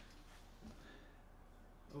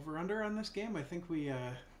 Over under on this game, I think we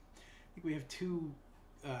have 2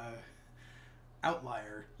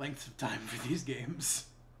 outlier lengths of time for these games.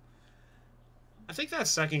 I think that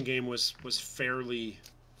second game was fairly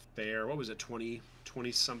fair. What was it, 20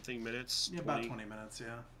 something minutes? Yeah, about 20 minutes,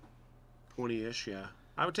 yeah. 20-ish, yeah.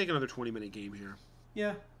 I would take another 20-minute game here.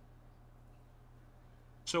 Yeah.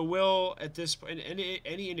 So Will, at this point, in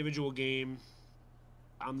any individual game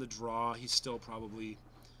on the draw, he's still probably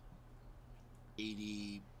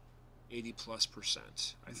 80 plus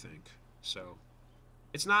 %, I think. So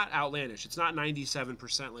it's not outlandish. It's not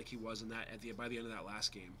 97% like he was in that by the end of that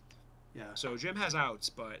last game. Yeah. So Jim has outs,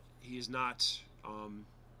 but he is not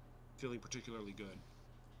feeling particularly good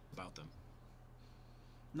about them.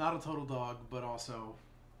 Not a total dog, but also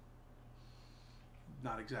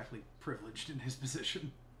not exactly privileged in his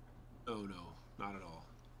position. Oh, Not at all.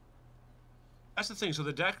 That's the thing. So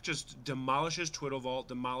the deck just demolishes Twiddle Vault,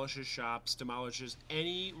 demolishes Shops, demolishes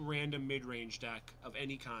any random mid-range deck of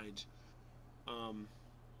any kind.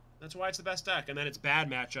 That's why it's the best deck. And then its bad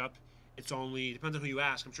matchup, it's only, depends on who you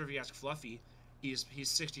ask. I'm sure if you ask Fluffy, he's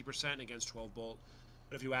 60% against 12 Bolt.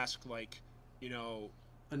 But if you ask, like, you know...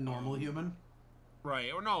 A normal human?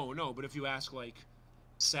 Right. Or no. But if you ask, like,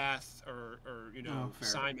 Seth or you know,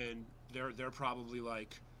 Simon, they're probably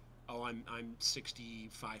like, oh, I'm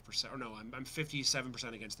 65%, or no, I'm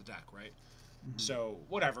 57% against the deck, right? Mm-hmm. So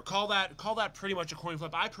whatever, call that pretty much a coin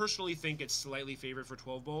flip. I personally think it's slightly favored for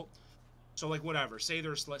 12 Bolt. So like whatever, say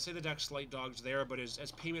the deck's slight dogs there, but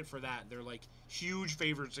as payment for that, they're like huge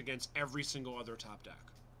favorites against every single other top deck.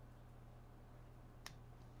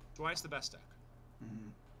 That's why it's the best deck. Mm-hmm.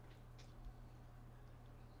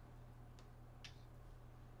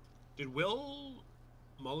 Did Will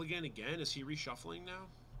mulligan again? Is he reshuffling now?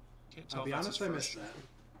 Can't tell. I'll be honest, I missed that.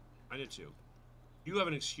 I did too. You have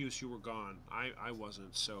an excuse. You were gone. I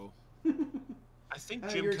wasn't. So I think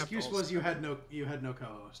Jim your kept excuse was you had no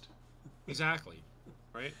co-host. Exactly.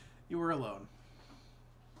 Right. You were alone,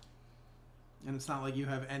 and it's not like you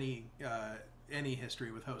have any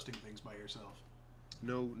history with hosting things by yourself.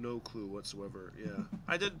 No clue whatsoever. Yeah,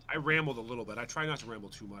 I rambled a little bit. I try not to ramble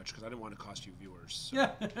too much because I didn't want to cost you viewers. So.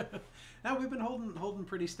 Yeah. Now we've been holding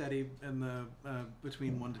pretty steady in the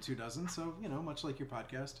between 1 to 2 dozen. So you know, much like your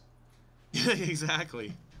podcast.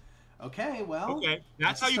 Exactly. Okay. Well. Okay.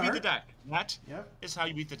 That's how you beat the deck. That yep. is how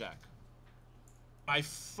you beat the deck. By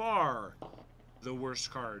far, the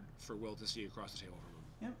worst card for Will to see across the table from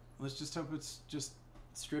him. Yep. Let's just hope it's just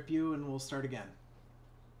strip you and we'll start again.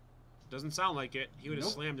 Doesn't sound like it. He would have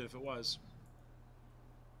slammed it if it was.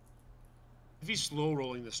 If he's slow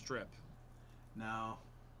rolling the strip. No.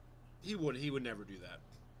 He would never do that.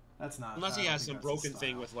 That's not. Unless he has some broken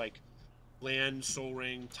thing with like land, soul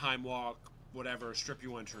ring, time walk, whatever, strip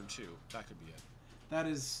you on turn 2. That could be it. That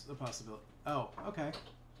is a possibility. Oh, okay.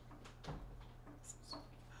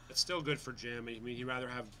 It's still good for Jim. I mean, he'd rather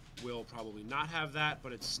have Will probably not have that,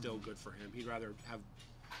 but it's still good for him. He'd rather have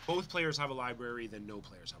both players have a library than no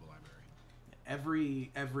players have a library.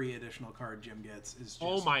 Every additional card Jim gets is just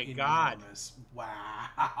enormous. God.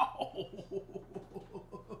 Wow.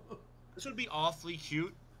 This would be awfully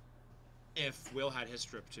cute if Will had his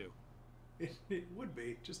strip too. It would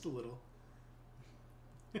be, just a little.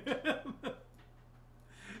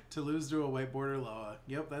 To lose to a white border Loa.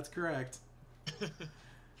 Yep, that's correct.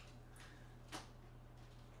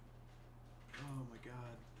 Oh my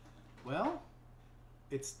god. Well,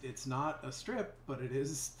 it's not a strip, but it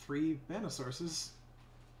is 3 mana sources.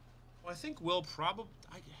 Well, I think Will probably...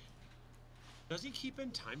 does he keep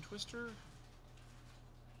in Time Twister?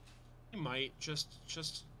 He might, just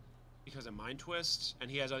because of Mind Twist,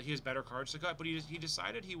 and he has better cards to cut, but he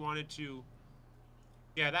decided he wanted to...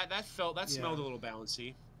 Yeah, that smelled a little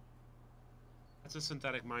bouncy. That's a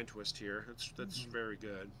synthetic Mind Twist here. That's very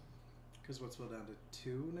good. Because what's Will down to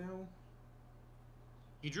 2 now?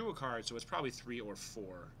 He drew a card, so it's probably 3 or 4.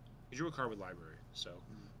 He drew a card with library, so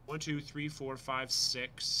 1, 2, 3, 4, 5,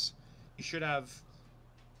 6. He should have.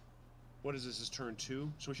 What is this? His turn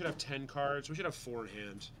 2, so we should have 10 cards. We should have 4 in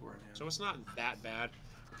hand. 4 in hand. So it's not that bad.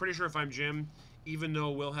 I'm pretty sure if I'm Jim, even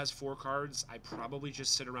though Will has 4 cards, I probably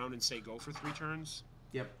just sit around and say go for 3 turns.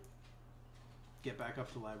 Yep. Get back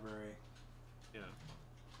up to library. Yeah.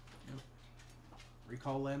 Yep.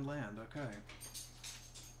 Recall land. Okay.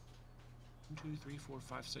 1, 2, 3, 4,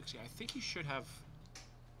 5, 6. Yeah, I think he should have.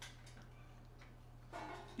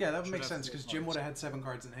 Yeah, that would make sense because Jim would have had 7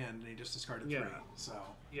 cards in hand and he just discarded 3. So.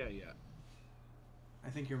 Yeah. I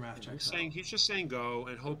think your math checks out. He's just saying go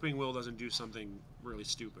and hoping Will doesn't do something really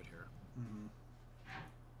stupid here. Mm-hmm.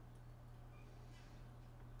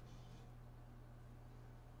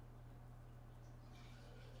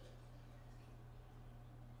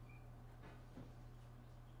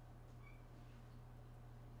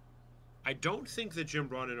 I don't think that Jim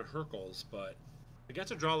brought in a Hercules, but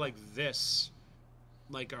against a draw like this,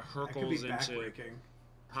 like a Hercules into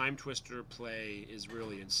Time Twister play is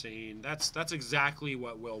really insane. That's exactly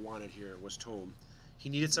what Will wanted here, was Tome. He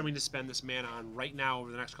needed something to spend this mana on right now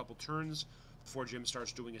over the next couple turns before Jim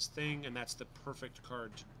starts doing his thing, and that's the perfect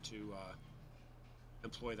card to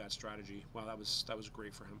employ that strategy. Wow, that was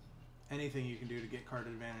great for him. Anything you can do to get card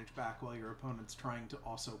advantage back while your opponent's trying to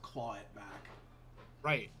also claw it back.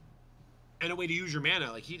 Right. And a way to use your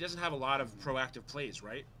mana. Like, he doesn't have a lot of proactive plays,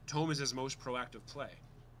 right? Tome is his most proactive play.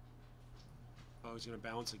 Oh, he's going to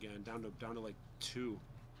bounce again. Down to like 2.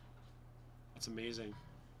 That's amazing.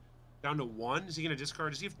 Down to 1? Is he going to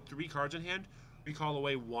discard? Does he have 3 cards in hand? Recall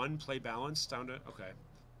away 1, play balance, down to... Okay.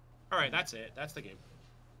 All right, that's it. That's the game.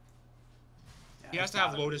 Yeah, He has it's to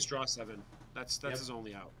have gotta Lotus be. draw 7. That's Yep. his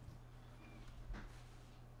only out.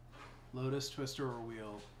 Lotus, Twister, or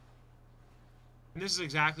Wheel. And this is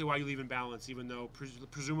exactly why you leave in balance, even though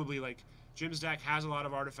presumably like Jim's deck has a lot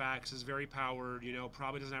of artifacts, is very powered, you know,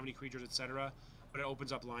 probably doesn't have any creatures, etc. But it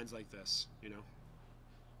opens up lines like this, you know.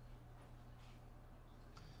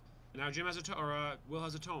 And now Jim has Will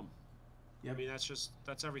has a tome. Yep. I mean,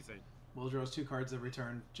 that's everything. Will draws 2 cards every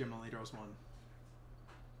turn. Jim only draws 1.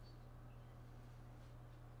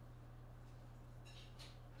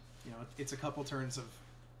 You know, it's a couple turns of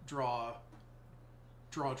draw,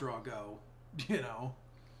 go. You know.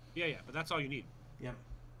 Yeah, but that's all you need. Yep.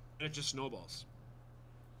 And it just snowballs.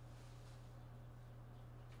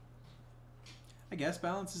 I guess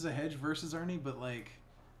balance is a hedge versus Ernie, but like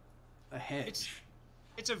a hedge.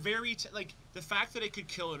 It's a very like the fact that it could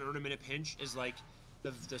kill an Ernie in a pinch is like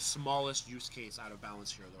the smallest use case out of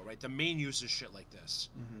balance here, though, right? The main use is shit like this.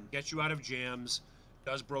 Mm-hmm. Gets you out of jams,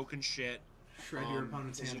 does broken shit. Shred your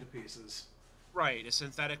opponent's hand to pieces. Right, a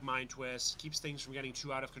synthetic mind twist, keeps things from getting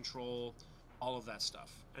too out of control, all of that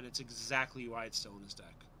stuff. And it's exactly why it's still in his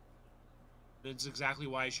deck. And it's exactly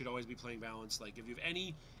why you should always be playing balance. Like, if you have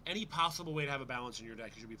any possible way to have a balance in your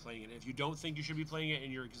deck, you should be playing it. If you don't think you should be playing it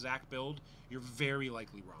in your exact build, you're very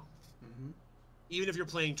likely wrong. Mm-hmm. Even if you're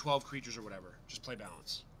playing 12 creatures or whatever, just play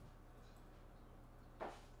balance.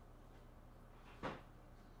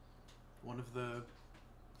 One of the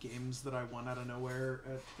games that I won out of nowhere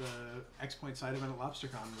at the X-Point side event at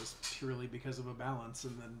LobsterCon was purely because of a balance,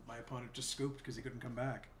 and then my opponent just scooped because he couldn't come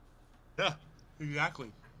back. Yeah,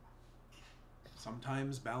 exactly.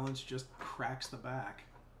 Sometimes balance just cracks the back.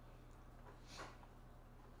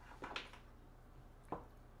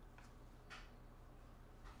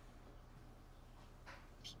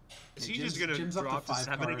 Is he just gonna Jim's drop up to 5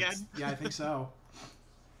 7 cards. again? Yeah, I think so.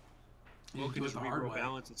 Will You can do it just the hard regrow way.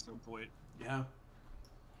 balance at some point. Yeah.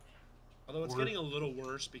 Although it's getting a little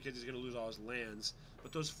worse because he's going to lose all his lands.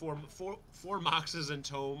 But those four Moxes and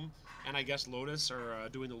Tome, and I guess Lotus are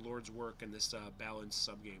doing the Lord's work in this balance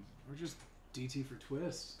subgame. Or just DT for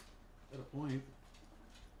twist at a point.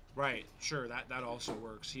 Right, sure, that also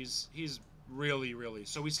works. He's really.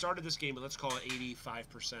 So we started this game, but let's call it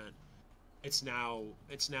 85%. It's now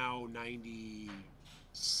 96%.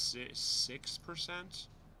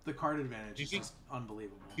 The card advantage you is think- just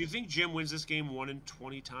unbelievable. Do you think Jim wins this game 1 in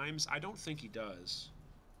 20 times? I don't think he does.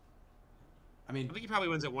 I mean, I think he probably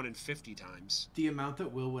wins it 1 in 50 times. the amount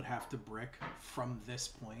that Will would have to brick from this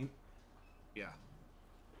point. Yeah.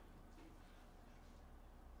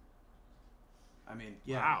 I mean,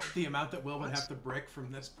 yeah, Wow. the amount that Will would That's- have to brick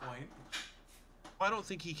from this point. I don't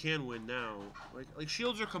think he can win now. Like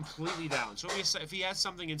shields are completely down. So if he has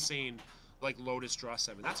something insane like Lotus draw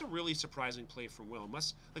 7, that's a really surprising play from Will.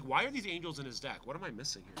 Like, why are these angels in his deck? What am I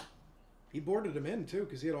missing here? He boarded him in too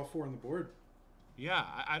because he had all 4 on the board. Yeah,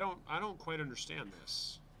 I don't quite understand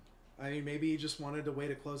this. I mean, maybe he just wanted a way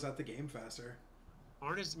to close out the game faster.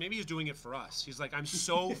 Maybe he's doing it for us. He's like, I'm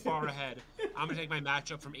so far ahead. I'm gonna take my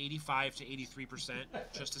matchup from 85 to 83%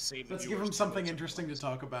 just to save the Let's viewers give him 2 something minutes of interesting to noise.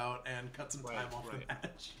 talk about and cut some time Right, off right. the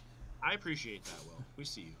match. I appreciate that, Will. We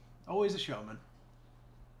see you. Always a showman.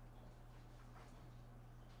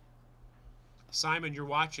 Simon, you're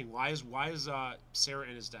watching. Why is Sarah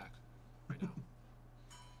in his deck right now?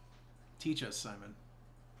 Teach us, Simon.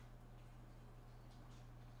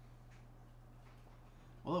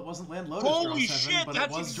 Well, it wasn't land Lotus Holy draw 7, shit! but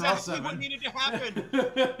That's it was draw exactly 7. what needed to happen.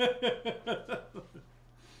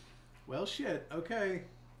 Well, shit. Okay.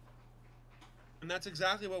 And that's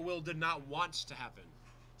exactly what Will did not want to happen.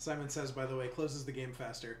 Simon says, by the way, closes the game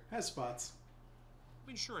faster. Has spots. I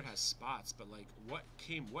mean, sure, it has spots, but like, what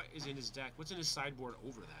is in his deck? What's in his sideboard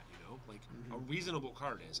over that? You know, like a reasonable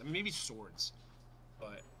card is. I mean, maybe swords,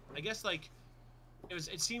 but I guess like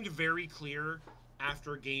it seemed very clear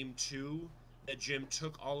after game 2 that Jim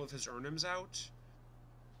took all of his Ernims out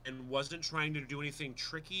and wasn't trying to do anything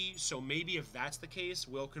tricky. So maybe if that's the case,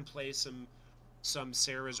 Will can play some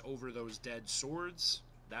Sarahs over those dead swords.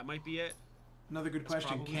 That might be it. Another good That's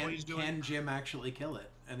question. probably what he's doing. Can Jim actually kill it?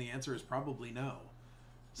 And the answer is probably no.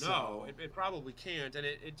 No, it probably can't, and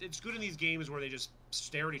it's good in these games where they just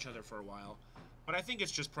stare at each other for a while. But I think it's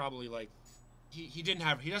just probably like he doesn't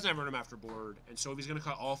have Ernim after board, and so if he's gonna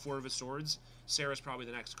cut all 4 of his swords, Sarah's probably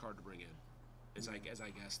the next card to bring in. As I guess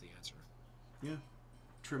the answer. Yeah.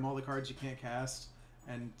 Trim all the cards you can't cast,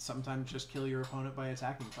 and sometimes just kill your opponent by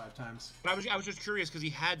attacking 5 times. But I was just curious because he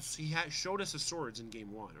had showed us his swords in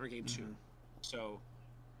game 1 or game 2, so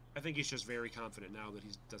I think he's just very confident now that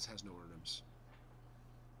he has no Ernims.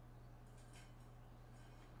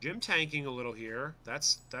 Jim tanking a little here.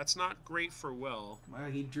 That's not great for Will. Well,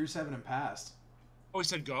 he drew 7 and passed. Oh, he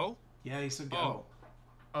said go? Yeah, he said go.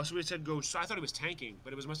 Oh, so he said go. So I thought he was tanking,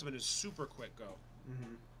 but it must have been a super quick go.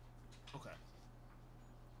 Mm-hmm. Okay.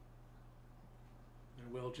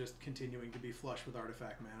 And Will just continuing to be flush with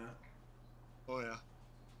artifact mana. Oh, yeah.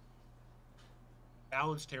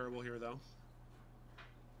 Alan's terrible here, though.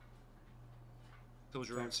 Kills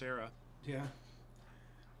your own Sarah. Yeah.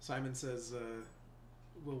 Simon says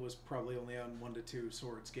Will was probably only on 1 to 2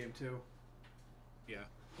 swords game 2. Yeah.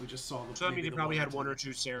 We just saw the. So that means he probably had 1 or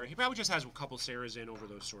 2 Sarah. He probably just has a couple Sarahs in over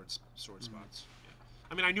those sword spots. Yeah.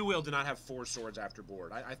 I mean, I knew Will did not have 4 swords after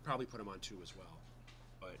board. I'd probably put him on 2 as well.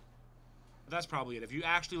 But that's probably it. If you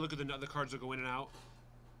actually look at the cards that go in and out,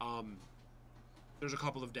 there's a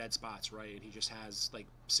couple of dead spots, right? And he just has, like,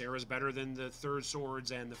 Sarah's better than the 3rd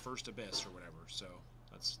swords and the 1st abyss or whatever. So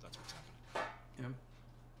that's what's happening. Yeah.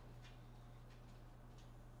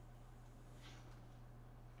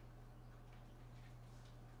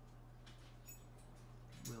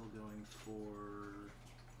 Will going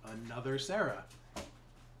for another Sarah.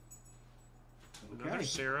 Another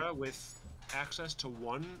Sarah with access to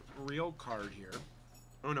 1 real card here.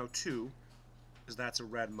 Oh no, 2, because that's a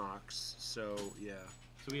red Mox. So yeah,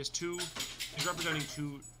 so he has 2. He's representing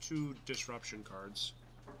two disruption cards.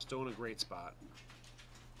 Still in a great spot.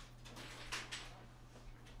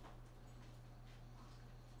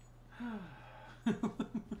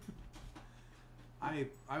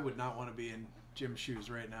 I would not want to be in Jim's shoes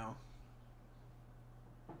right now.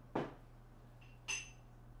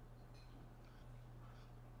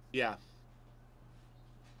 Yeah.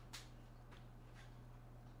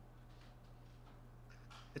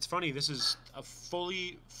 It's funny, this is a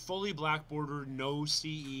fully black border, no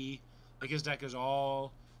CE. Like, his deck is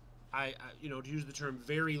all, you know, to use the term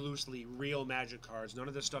very loosely, real Magic cards. None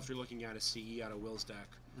of the stuff you're looking at is CE out of Will's deck,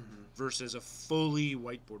 versus a fully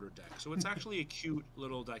white border deck. So it's actually a cute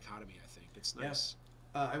little dichotomy, I think. It's nice.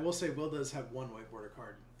 Yeah. I will say Will does have 1 white border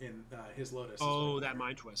card in his Lotus. Oh, that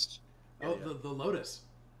Mind Twist. Oh, yeah. The Lotus.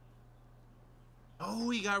 Oh,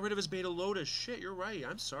 he got rid of his Beta Lotus. Shit, you're right.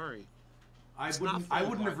 I'm sorry. I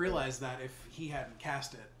wouldn't have realized that if he hadn't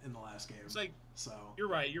cast it in the last game. It's like, so you're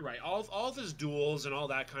right. All of his duels and all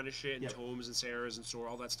that kind of shit, and tomes and Sarahs and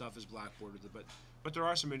Sora, all that stuff is black bordered. But there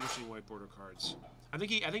are some interesting white border cards. I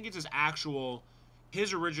think it's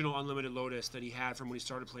his original Unlimited Lotus that he had from when he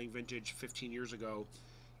started playing Vintage 15 years ago.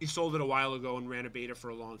 He sold it a while ago and ran a beta for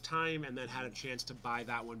a long time, and then had a chance to buy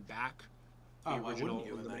that one back. The original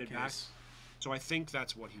Unlimited back. So I think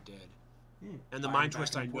that's what he did. And the Mind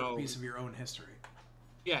Twist, I know. Piece of your own history.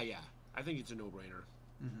 Yeah. I think it's a no-brainer.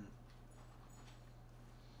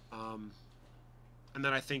 And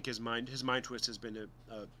then I think his Mind Twist has been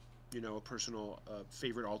a personal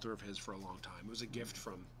favorite altar of his for a long time. It was a gift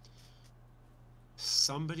from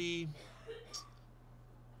somebody.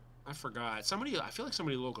 I forgot. I feel like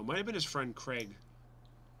somebody local. Might have been his friend Craig.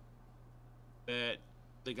 That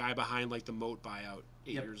the guy behind, like, the Moat buyout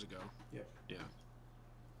 8 years ago. Yep. Yeah.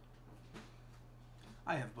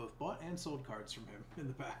 I have both bought and sold cards from him in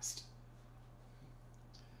the past.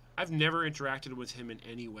 I've never interacted with him in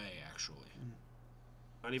any way, actually.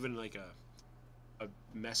 Not even like a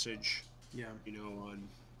message, on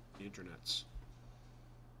the internets.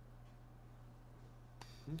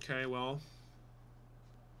 Okay, well,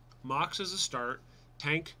 Mox is a start.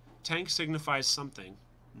 Tank signifies something.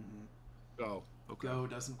 Go. Okay. Go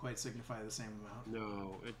doesn't quite signify the same amount.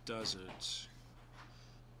 No, it doesn't.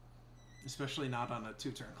 Especially not on a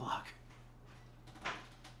 2-turn clock.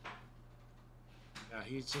 Yeah,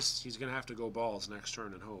 he's gonna have to go balls next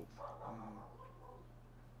turn and hope.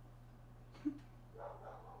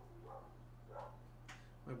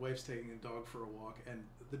 My wife's taking a dog for a walk, and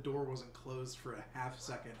the door wasn't closed for a half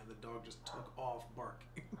second, and the dog just took off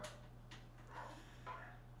barking.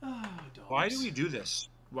 Oh, dogs. Why do we do this?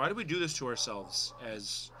 Why do we do this to ourselves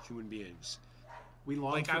as human beings? We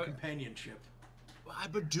long for companionship.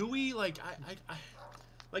 But do we? Like,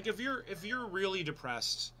 like, if you're really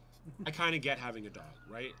depressed, I kind of get having a dog,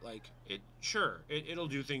 right? Like, it'll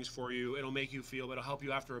do things for you. It'll make you feel. It'll help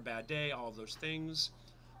you after a bad day. All of those things.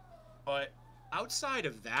 But outside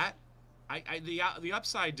of that, the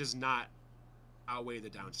upside does not outweigh the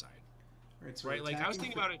downside. Right. So right. Like, I was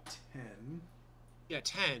thinking about it. 10. Yeah,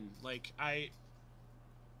 10. Like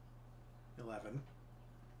 11.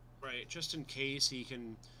 Right. Just in case he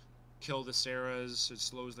can kill the Sarahs, it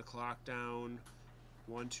slows the clock down.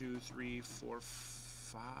 1, 2, 3, 4,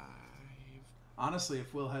 5. Honestly,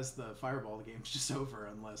 if Will has the fireball, the game's just over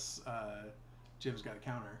unless Jim's got a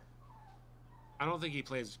counter. I don't think he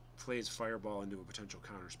plays fireball into a potential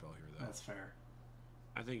counter spell here, though. That's fair.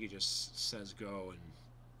 I think he just says go and.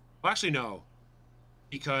 Well, actually, no,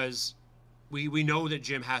 because we know that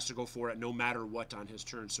Jim has to go for it no matter what on his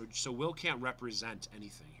turn. So Will can't represent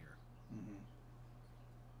anything here. Mm-hmm.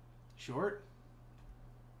 Short.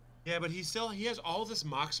 Yeah, but he has all this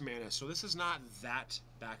Mox mana, so this is not that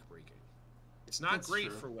backbreaking. It's not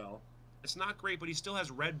great for Will. It's not great, but he still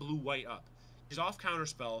has red, blue, white up. He's off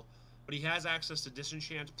counterspell, but he has access to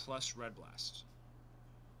Disenchant plus Red Blast.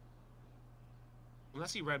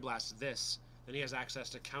 Unless he Red Blasts this, then he has access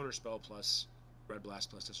to Counterspell plus Red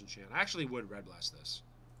Blast plus Disenchant. I actually would Red Blast this.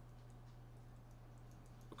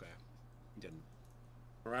 Okay, he didn't.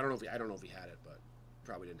 Or I don't know if he had it, but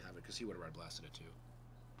probably didn't have it because he would have Red Blasted it too.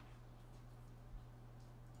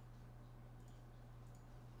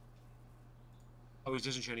 Oh, he's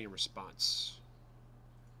Disenchanting in response.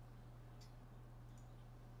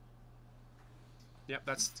 Yep,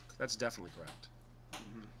 that's definitely correct.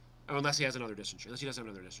 Mm-hmm. Oh, unless he has another Disenchant. Unless he does have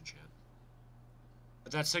another Disenchant.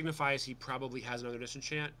 But that signifies he probably has another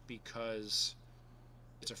Disenchant because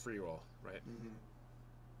it's a free roll, right? Mm-hmm.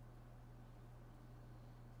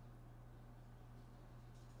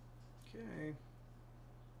 Okay.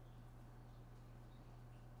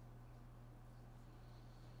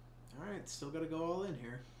 All right, still got to go all in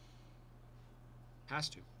here. Has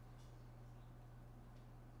to.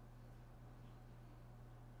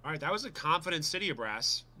 All right, that was a confident City of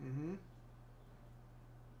Brass. Mm-hmm.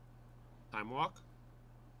 Time walk.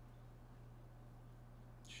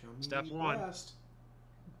 Show me Step one. Blast.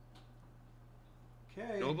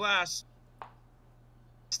 Okay. No blast.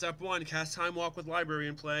 Step one, cast Time Walk with Library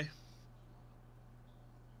in play.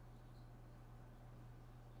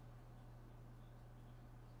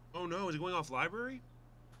 Oh no, is he going off Library?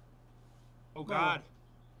 Oh god.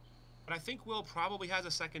 But I think Will probably has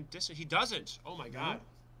a second disenchant. He doesn't. Oh my god.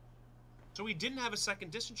 So he didn't have a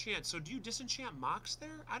second disenchant. So do you disenchant Mox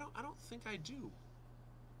there? I don't think I do.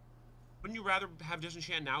 Wouldn't you rather have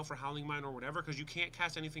disenchant now for Howling Mine or whatever? Because you can't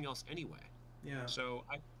cast anything else anyway. Yeah. So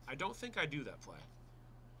I don't think I do that play.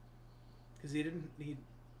 Because he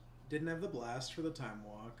didn't have the blast for the Time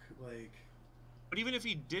Walk, like. But even if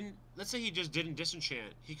he didn't, let's say he just didn't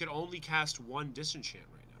disenchant, he could only cast one disenchant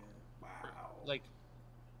right now. Yeah. Wow. Like,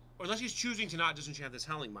 or unless he's choosing to not disenchant this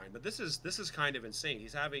Howling Mine. But this is kind of insane.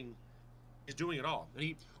 He's doing it all,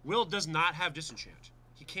 and Will does not have disenchant.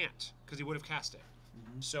 He can't because he would have cast it.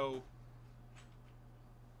 Mm-hmm. So.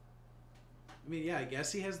 I mean, yeah, I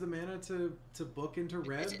guess he has the mana to book into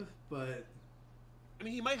Reb, but. I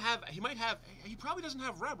mean, he probably doesn't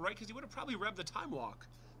have Reb, right? Because he would have probably Rebbed the Time Walk.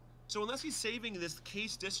 So unless he's saving this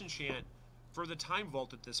case disenchant for the Time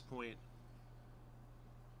Vault at this point.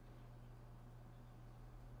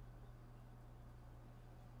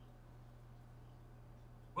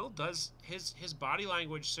 Will does, his body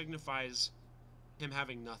language signifies him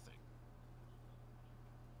having nothing.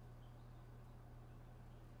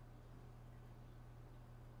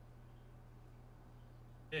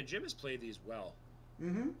 And Jim has played these well.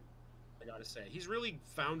 Mm-hmm. I gotta say. He's really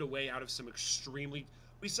found a way out of some extremely...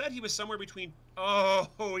 We said he was somewhere between... Oh,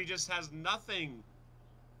 he just has nothing.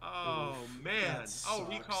 Oh, oof, man. Oh,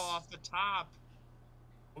 recall off the top.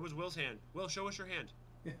 What was Will's hand? Will, show us your hand.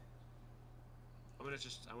 Yeah. I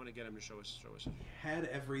want to get him to show us. He had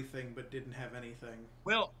everything, but didn't have anything.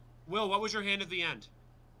 Will, what was your hand at the end?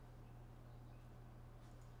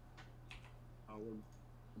 Oh,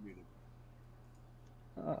 we're muted.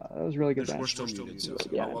 That was really good. We're still muted, so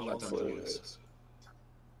yeah, we'll let them do this.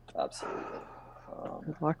 Absolutely.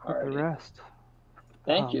 Good luck with the rest.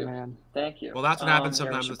 Thank you. Man. Thank you. Well, that's what happens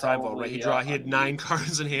sometimes with Time Vault, right? He had 9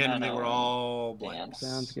 cards in hand, and they were all blank.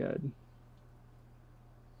 Sounds good.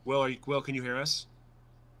 Will, can you hear us?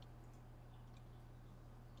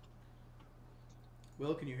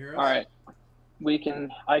 Will, can you hear us? All right.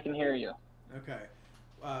 I can hear you. Okay.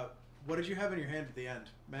 What did you have in your hand at the end?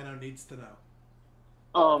 Mano needs to know.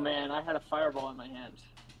 Oh, man, I had a fireball in my hand.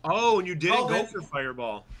 Oh, and you didn't go for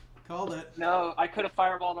Fireball. Called it. No, I could have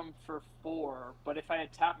fireballed him for 4, but if I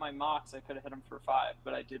had tapped my Mox, I could have hit him for 5,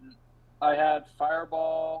 but I didn't. I had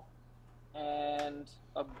Fireball and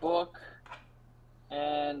a book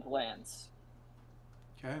and lands.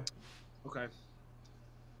 Okay.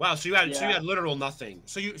 Wow, so you had literal nothing.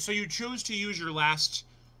 So you chose to use your last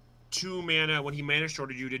 2 mana when he mana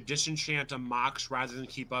shorted you to disenchant a Mox rather than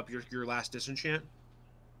keep up your last disenchant?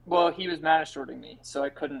 Well, he was mana shorting me, so I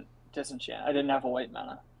couldn't disenchant. I didn't have a white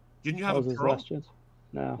mana. Didn't you have a Pearl?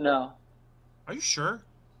 No. No. Are you sure?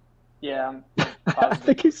 Yeah, I'm I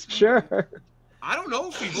think he's sure. I don't know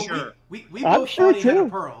if he's sure. We both thought he had a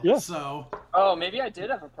Pearl, so... Oh, maybe I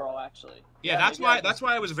did have a Pearl, actually. Yeah, that's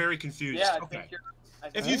why I was very confused. Yeah, okay.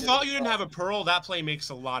 If you thought you didn't have a pearl, that play makes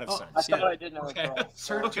a lot of Oh, sense. I thought I didn't have a Okay.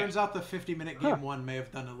 pearl. Turns out the 50-minute game one may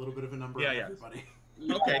have done a little bit of a number on everybody.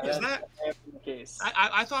 Yeah, Okay, because that's the case.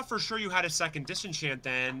 I thought for sure you had a second disenchant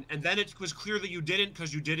then, and then it was clear that you didn't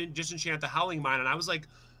because you didn't disenchant the Howling Mine, and I was like,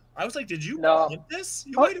 did you punt this?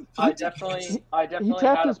 You might have I punted definitely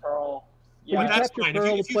tapped had a his- pearl. Yeah, But that's tapped your fine.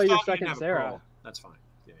 pearl If to you play your thought you didn't second have a Sarah. pearl, that's fine.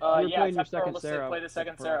 Yeah. You were playing your tap pearl second to Sarah play the with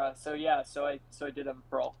second pearl. Sarah. So yeah, so I did have a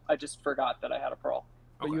pearl. I just forgot that I had a pearl.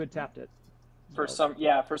 But Okay. you had tapped it. For So-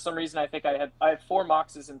 some reason I think I had 4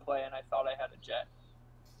 Moxes in play and I thought I had a jet.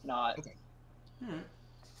 Not. Okay.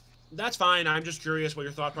 That's fine. I'm just curious what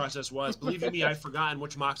your thought process was. Believe you me, I've forgotten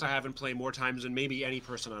which Mox I have in play more times than maybe any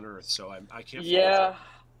person on Earth, so I can't. Yeah.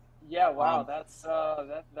 Yeah, wow, that's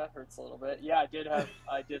that hurts a little bit. Yeah, I did have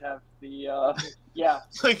the yeah.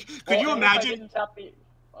 Like, could you and if I imagine? didn't tap the,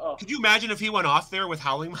 oh. Could you imagine if he went off there with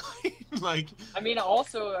Howling Mine? Like, I mean,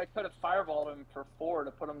 also I could have fireballed him for 4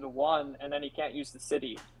 to put him to 1, and then he can't use the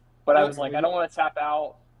city. But I was like, I don't want to tap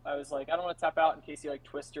out. I was like, I don't want to tap out in case he like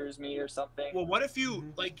twisters me or something. well, what if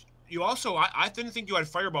you like? You also, I didn't think you had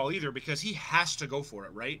Fireball either because he has to go for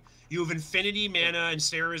it, right? You have Infinity Mana and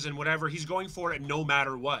Sarah's and whatever. He's going for it no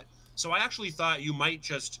matter what. So I actually thought you might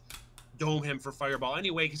just dome him for Fireball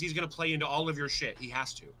anyway because he's going to play into all of your shit. He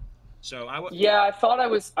has to. So Yeah, I thought I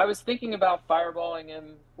was thinking about fireballing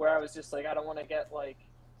him where I was just like, I don't want to get like,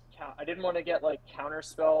 I didn't want to get like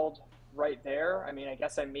counterspelled right there. I mean, I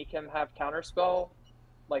guess I make him have counterspell.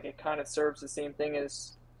 Like it kind of serves the same thing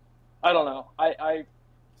as, I don't know. I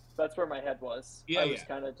that's where my head was. Yeah, I was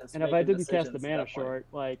kind of just. And if I making didn't cast the decisions at mana that point. short,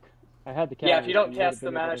 like I had the Yeah, if counters, you don't and would've cast the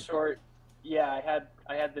been able mana to- short, yeah,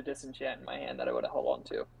 I had the disenchant in my hand that I would have held on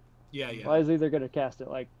to. yeah. Well, I was either going to cast it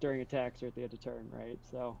like during attacks or at the end of turn, right?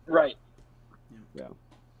 So Right. yeah.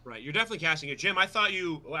 Right, you're definitely casting it. Jim, I thought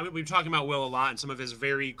you, I mean, we've been talking about Will a lot and some of his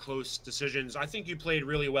very close decisions. I think you played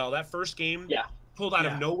really well. That first game, Yeah. pulled out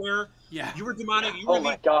Yeah. of nowhere. Yeah. You were demonic. You Oh were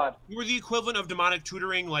my god. You were the equivalent of demonic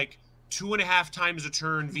tutoring like 2.5 times a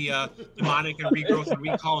turn via demonic and regrowth and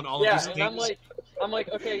recall and all Yeah, of these and things. I'm like,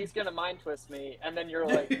 okay, he's gonna mind twist me, and then you're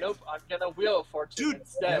like, nope, I'm gonna wheel of fortune Dude,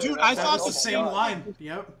 instead. dude, And I I'm That thought like, was the the oh my same God. line.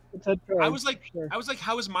 Yep. It's a I was like, sure.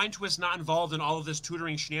 how is Mind Twist not involved in all of this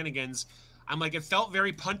tutoring shenanigans? I'm like, it felt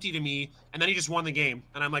very punty to me, and then he just won the game,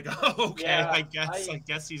 and I'm like, oh, okay, Yeah, I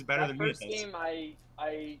guess he's better that than me at first this.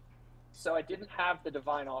 game, so I didn't have the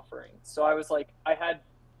divine offering, so I was like, I had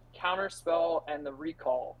counterspell and the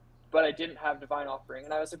recall, but I didn't have divine offering,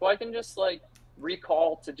 and I was like, well, I can just like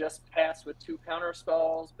recall to just pass with 2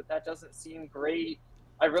 counterspells, but that doesn't seem great.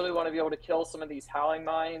 I really want to be able to kill some of these howling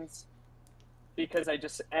mines because ended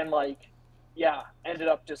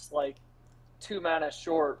up just like 2 mana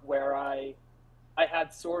short where I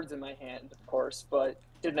had swords in my hand, of course, but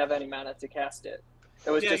didn't have any mana to cast it. It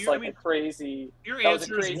was just like a crazy. Your that was a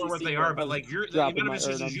answers crazy were what they sequence. are, but like the Dropping amount of my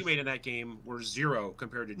decisions Urnums. you made in that game were 0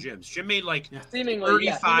 compared to Jim's. Jim made like Seemingly,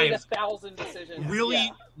 yeah, he made 35 1,000 decisions. really, Yeah,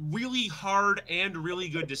 really hard and really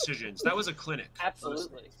good decisions. That was a clinic.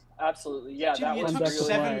 absolutely. Yeah, Dude, that you was took Undeck really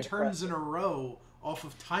 7 away. turns in a row off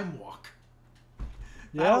of Time Walk.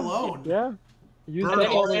 Yeah. That alone. Yeah. Used Burn it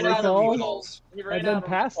then he all all the ran out of recall, recalls. He ran and then out of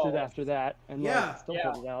passed it recalls. after that, and Yeah. like, still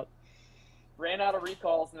Yeah. pulled it out. Ran out of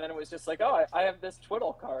recalls, and then it was just like, oh, I have this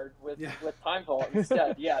twiddle card with Yeah. Time Vault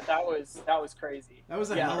instead. Yeah, that was crazy. That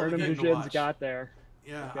was a Yeah. hell of a Urnum game to Visions watch. got there.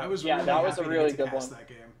 Yeah, Okay. I was Yeah, really that was happy a to really get to good cast one. that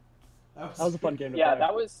game. That was a fun game to Yeah,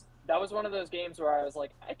 play. that was one of those games where I was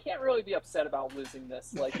like, I can't really be upset about losing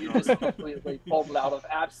this. Like, you just completely pulled it out of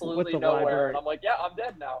absolutely the nowhere, library. and I'm like, yeah, I'm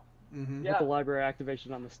dead now. Mm-hmm. Yeah. With the library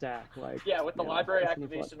activation on the stack, like Yeah, with the you know, library that's gonna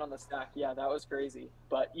be fun. activation on the stack, yeah, that was crazy.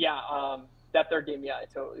 But yeah, that third game, yeah, I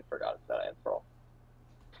totally forgot that I had Pearl.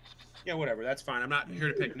 Yeah, whatever. That's fine. I'm not here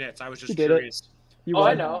to pick nits. I was just You did it. curious. You Oh, I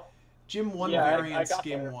won. know. Jim won Yeah, I variance got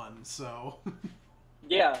game there. 1, so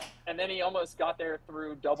Yeah, and then he almost got there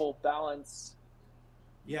through double balance.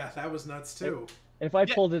 yeah, that was nuts too. If I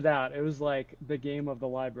Yeah. pulled it out, it was like the game of the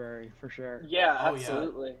library for sure. Yeah, Oh, yeah.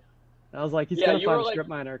 absolutely. I was like, he's Yeah, gonna you were find like- strip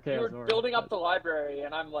mine or You chaos were Aura, building up but- the library,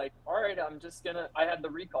 and I'm like, all right, I had the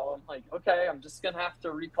recall. I'm like, okay, I'm just gonna have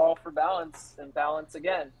to recall for balance and balance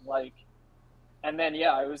again. Like, and then,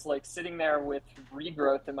 yeah, I was like sitting there with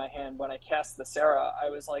regrowth in my hand when I cast the Sarah. I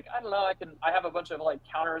was like, I don't know, I have a bunch of like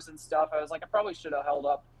counters and stuff. I was like, I probably should have held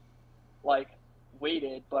up, like,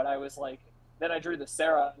 waited, but I was like, then I drew the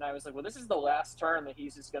Sarah, and I was like, well, this is the last turn that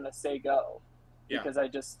he's just gonna say go. Yeah.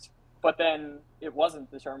 Because but then it wasn't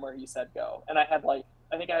the turn where he said go. And I had I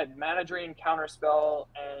think I had Mana Drain, Counterspell,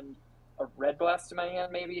 and a Red Blast in my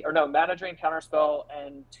hand, maybe? Or no, Mana Drain, Counterspell,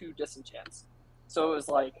 and 2 Disenchants. So it was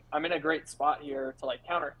like, I'm in a great spot here to like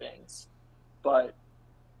counter things. But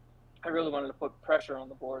I really wanted to put pressure on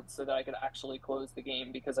the board so that I could actually close the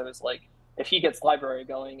game, because I was like, if he gets library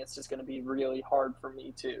going, it's just going to be really hard for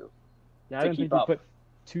me to Yeah, I didn't keep think you up. put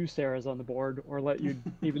 2 Sarahs on the board or let you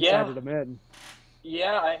even Yeah. sided them in.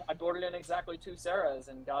 Yeah, I boarded in exactly 2 Sarahs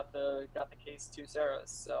and got the case 2 Sarahs.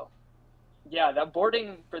 So, yeah, that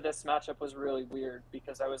boarding for this matchup was really weird,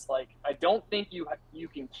 because I was like, I don't think you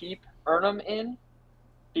can keep Urnham in,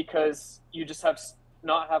 because you just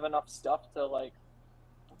not have enough stuff to like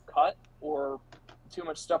cut, or too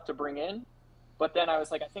much stuff to bring in. But then I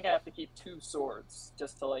was like, I think I have to keep 2 swords,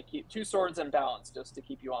 just to like keep 2 swords in balance, just to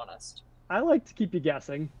keep you honest. I like to keep you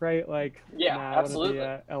guessing, right? Like, Yeah, nah, absolutely. I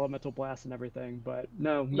want to be elemental blast and everything, but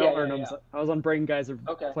no Yeah, yeah, Urnhams. yeah. I was on Brain Geyser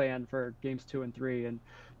Okay. plan for games 2 and 3, and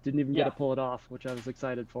didn't even get Yeah. to pull it off, which I was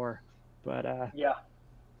excited for. But Yeah.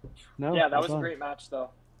 no, Yeah, it that was a fun. great match, though.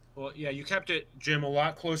 Well, yeah, you kept it, Jim, a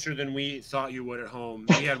lot closer than we thought you would at home.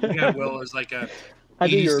 We had Will as like a I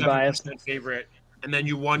knew you were biased. 87% favorite, and then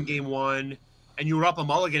you won game 1, and you were up a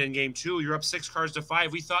mulligan in game 2. You're up 6 cards to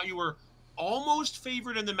 5. We thought you were almost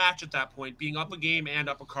favored in the match at that point, being up a game and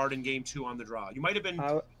up a card in game 2 on the draw. You might have been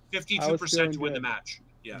I 52% to win the good. match.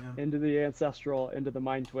 Yeah. Into the Ancestral, into the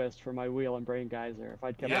Mind Twist for my wheel and Brain Geyser. If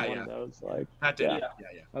I'd kept one of those, like, That did. yeah,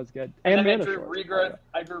 Yeah. that was good. And then I Mana drew Shorts, regrowth.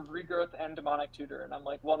 I drew regrowth and demonic tutor, and I'm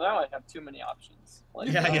like, well, now I have too many options. Like,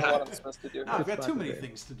 Yeah, I don't know yeah. what I'm supposed to do. I've got It's too fun many to do.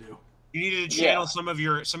 things to do. You needed to channel some of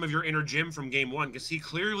your inner Jim from game 1, because he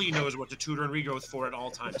clearly knows what to tutor and regrowth for at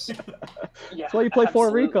all times. Yeah, That's why you play 4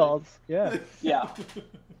 absolutely. recalls. Yeah. Yeah,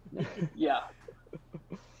 yeah,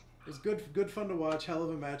 It was good fun to watch. Hell of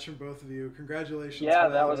a match from both of you. Congratulations. Yeah,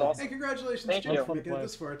 Will. that was awesome. Hey, congratulations, Thank Jim, you. for making it Fun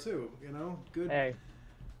this far too. You know, good Hey,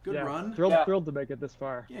 good yeah, run. Thrilled to make it this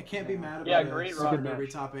far. Yeah, can't be mad about Yeah, a great Super run. Derby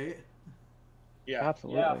top 8. Yeah.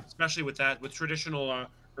 Absolutely. Yeah. Especially with traditional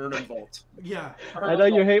Urnham Vault. Yeah. I know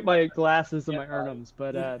you hate my glasses and Yeah. my Urnhams,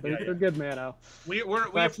 but they're good, Mano. We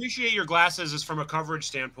appreciate your glasses as from a coverage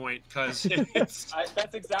standpoint, because it's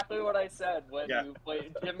that's exactly what I said when you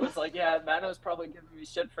played. Jim was like, "Yeah, Mano's probably giving me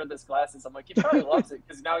shit for this glasses." I'm like, "He probably loves it,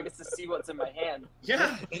 because now he gets to see what's in my hand." it A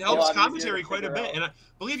helps lot easier commentary to quite a figure bit. out. And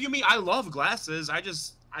believe you me, I love glasses. I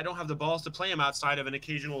don't have the balls to play them outside of an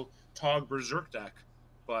occasional Tog Berserk deck.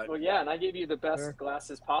 But Well, yeah, and I gave you the best Sure.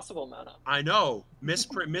 glasses possible, Mano. I know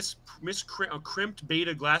crimped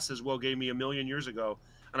beta glasses Will gave me a million years ago,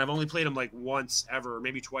 and I've only played them like once ever,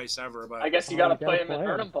 maybe twice ever. But I guess you Oh, got to you gotta play him in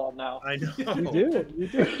play 'em. Urnham Ball now. I know. You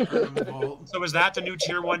do. Urnham Vault. So is that the new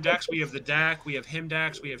tier 1 decks? We have the deck, we have him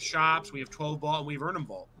decks, we have shops, we have 12 ball, and we have Urnham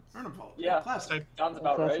Vault. Urnham Vault. Yeah. Classic. Sounds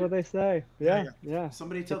about That's right. what they say. Yeah.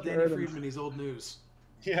 Somebody tell Get your Danny Urnhams. Friedman he's old news.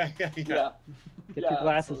 Yeah. Yeah. Get Yeah, your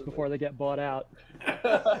glasses absolutely. before they get bought out.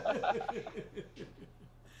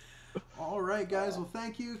 All right, guys. Well,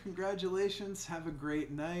 thank you. Congratulations. Have a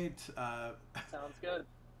great night. Sounds good.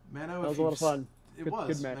 Mano, That was if a lot you've of fun. It Good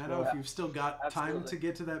was. match, Mano, Will. if you've still got time Absolutely. to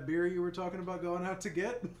get to that beer you were talking about going out to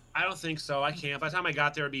get. I don't think so. I can't. By the time I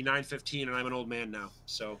got there, it'd be 9:15, and I'm an old man now.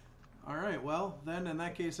 So All right. Well, then in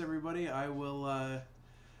that case, everybody, I will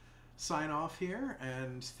sign off here.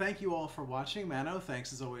 And thank you all for watching. Mano,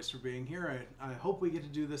 thanks as always for being here. I hope we get to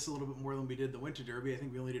do this a little bit more than we did the Winter Derby. I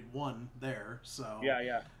think we only did one there. So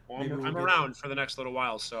yeah. Well, Maybe we'll I'm get- around for the next little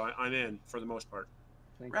while, so I'm in for the most part.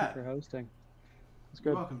 Thank Rad. you for hosting. It's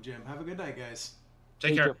You're good. welcome, Jim. Have a good night, guys. Take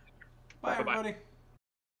Thank care. you. Bye, Bye-bye. everybody.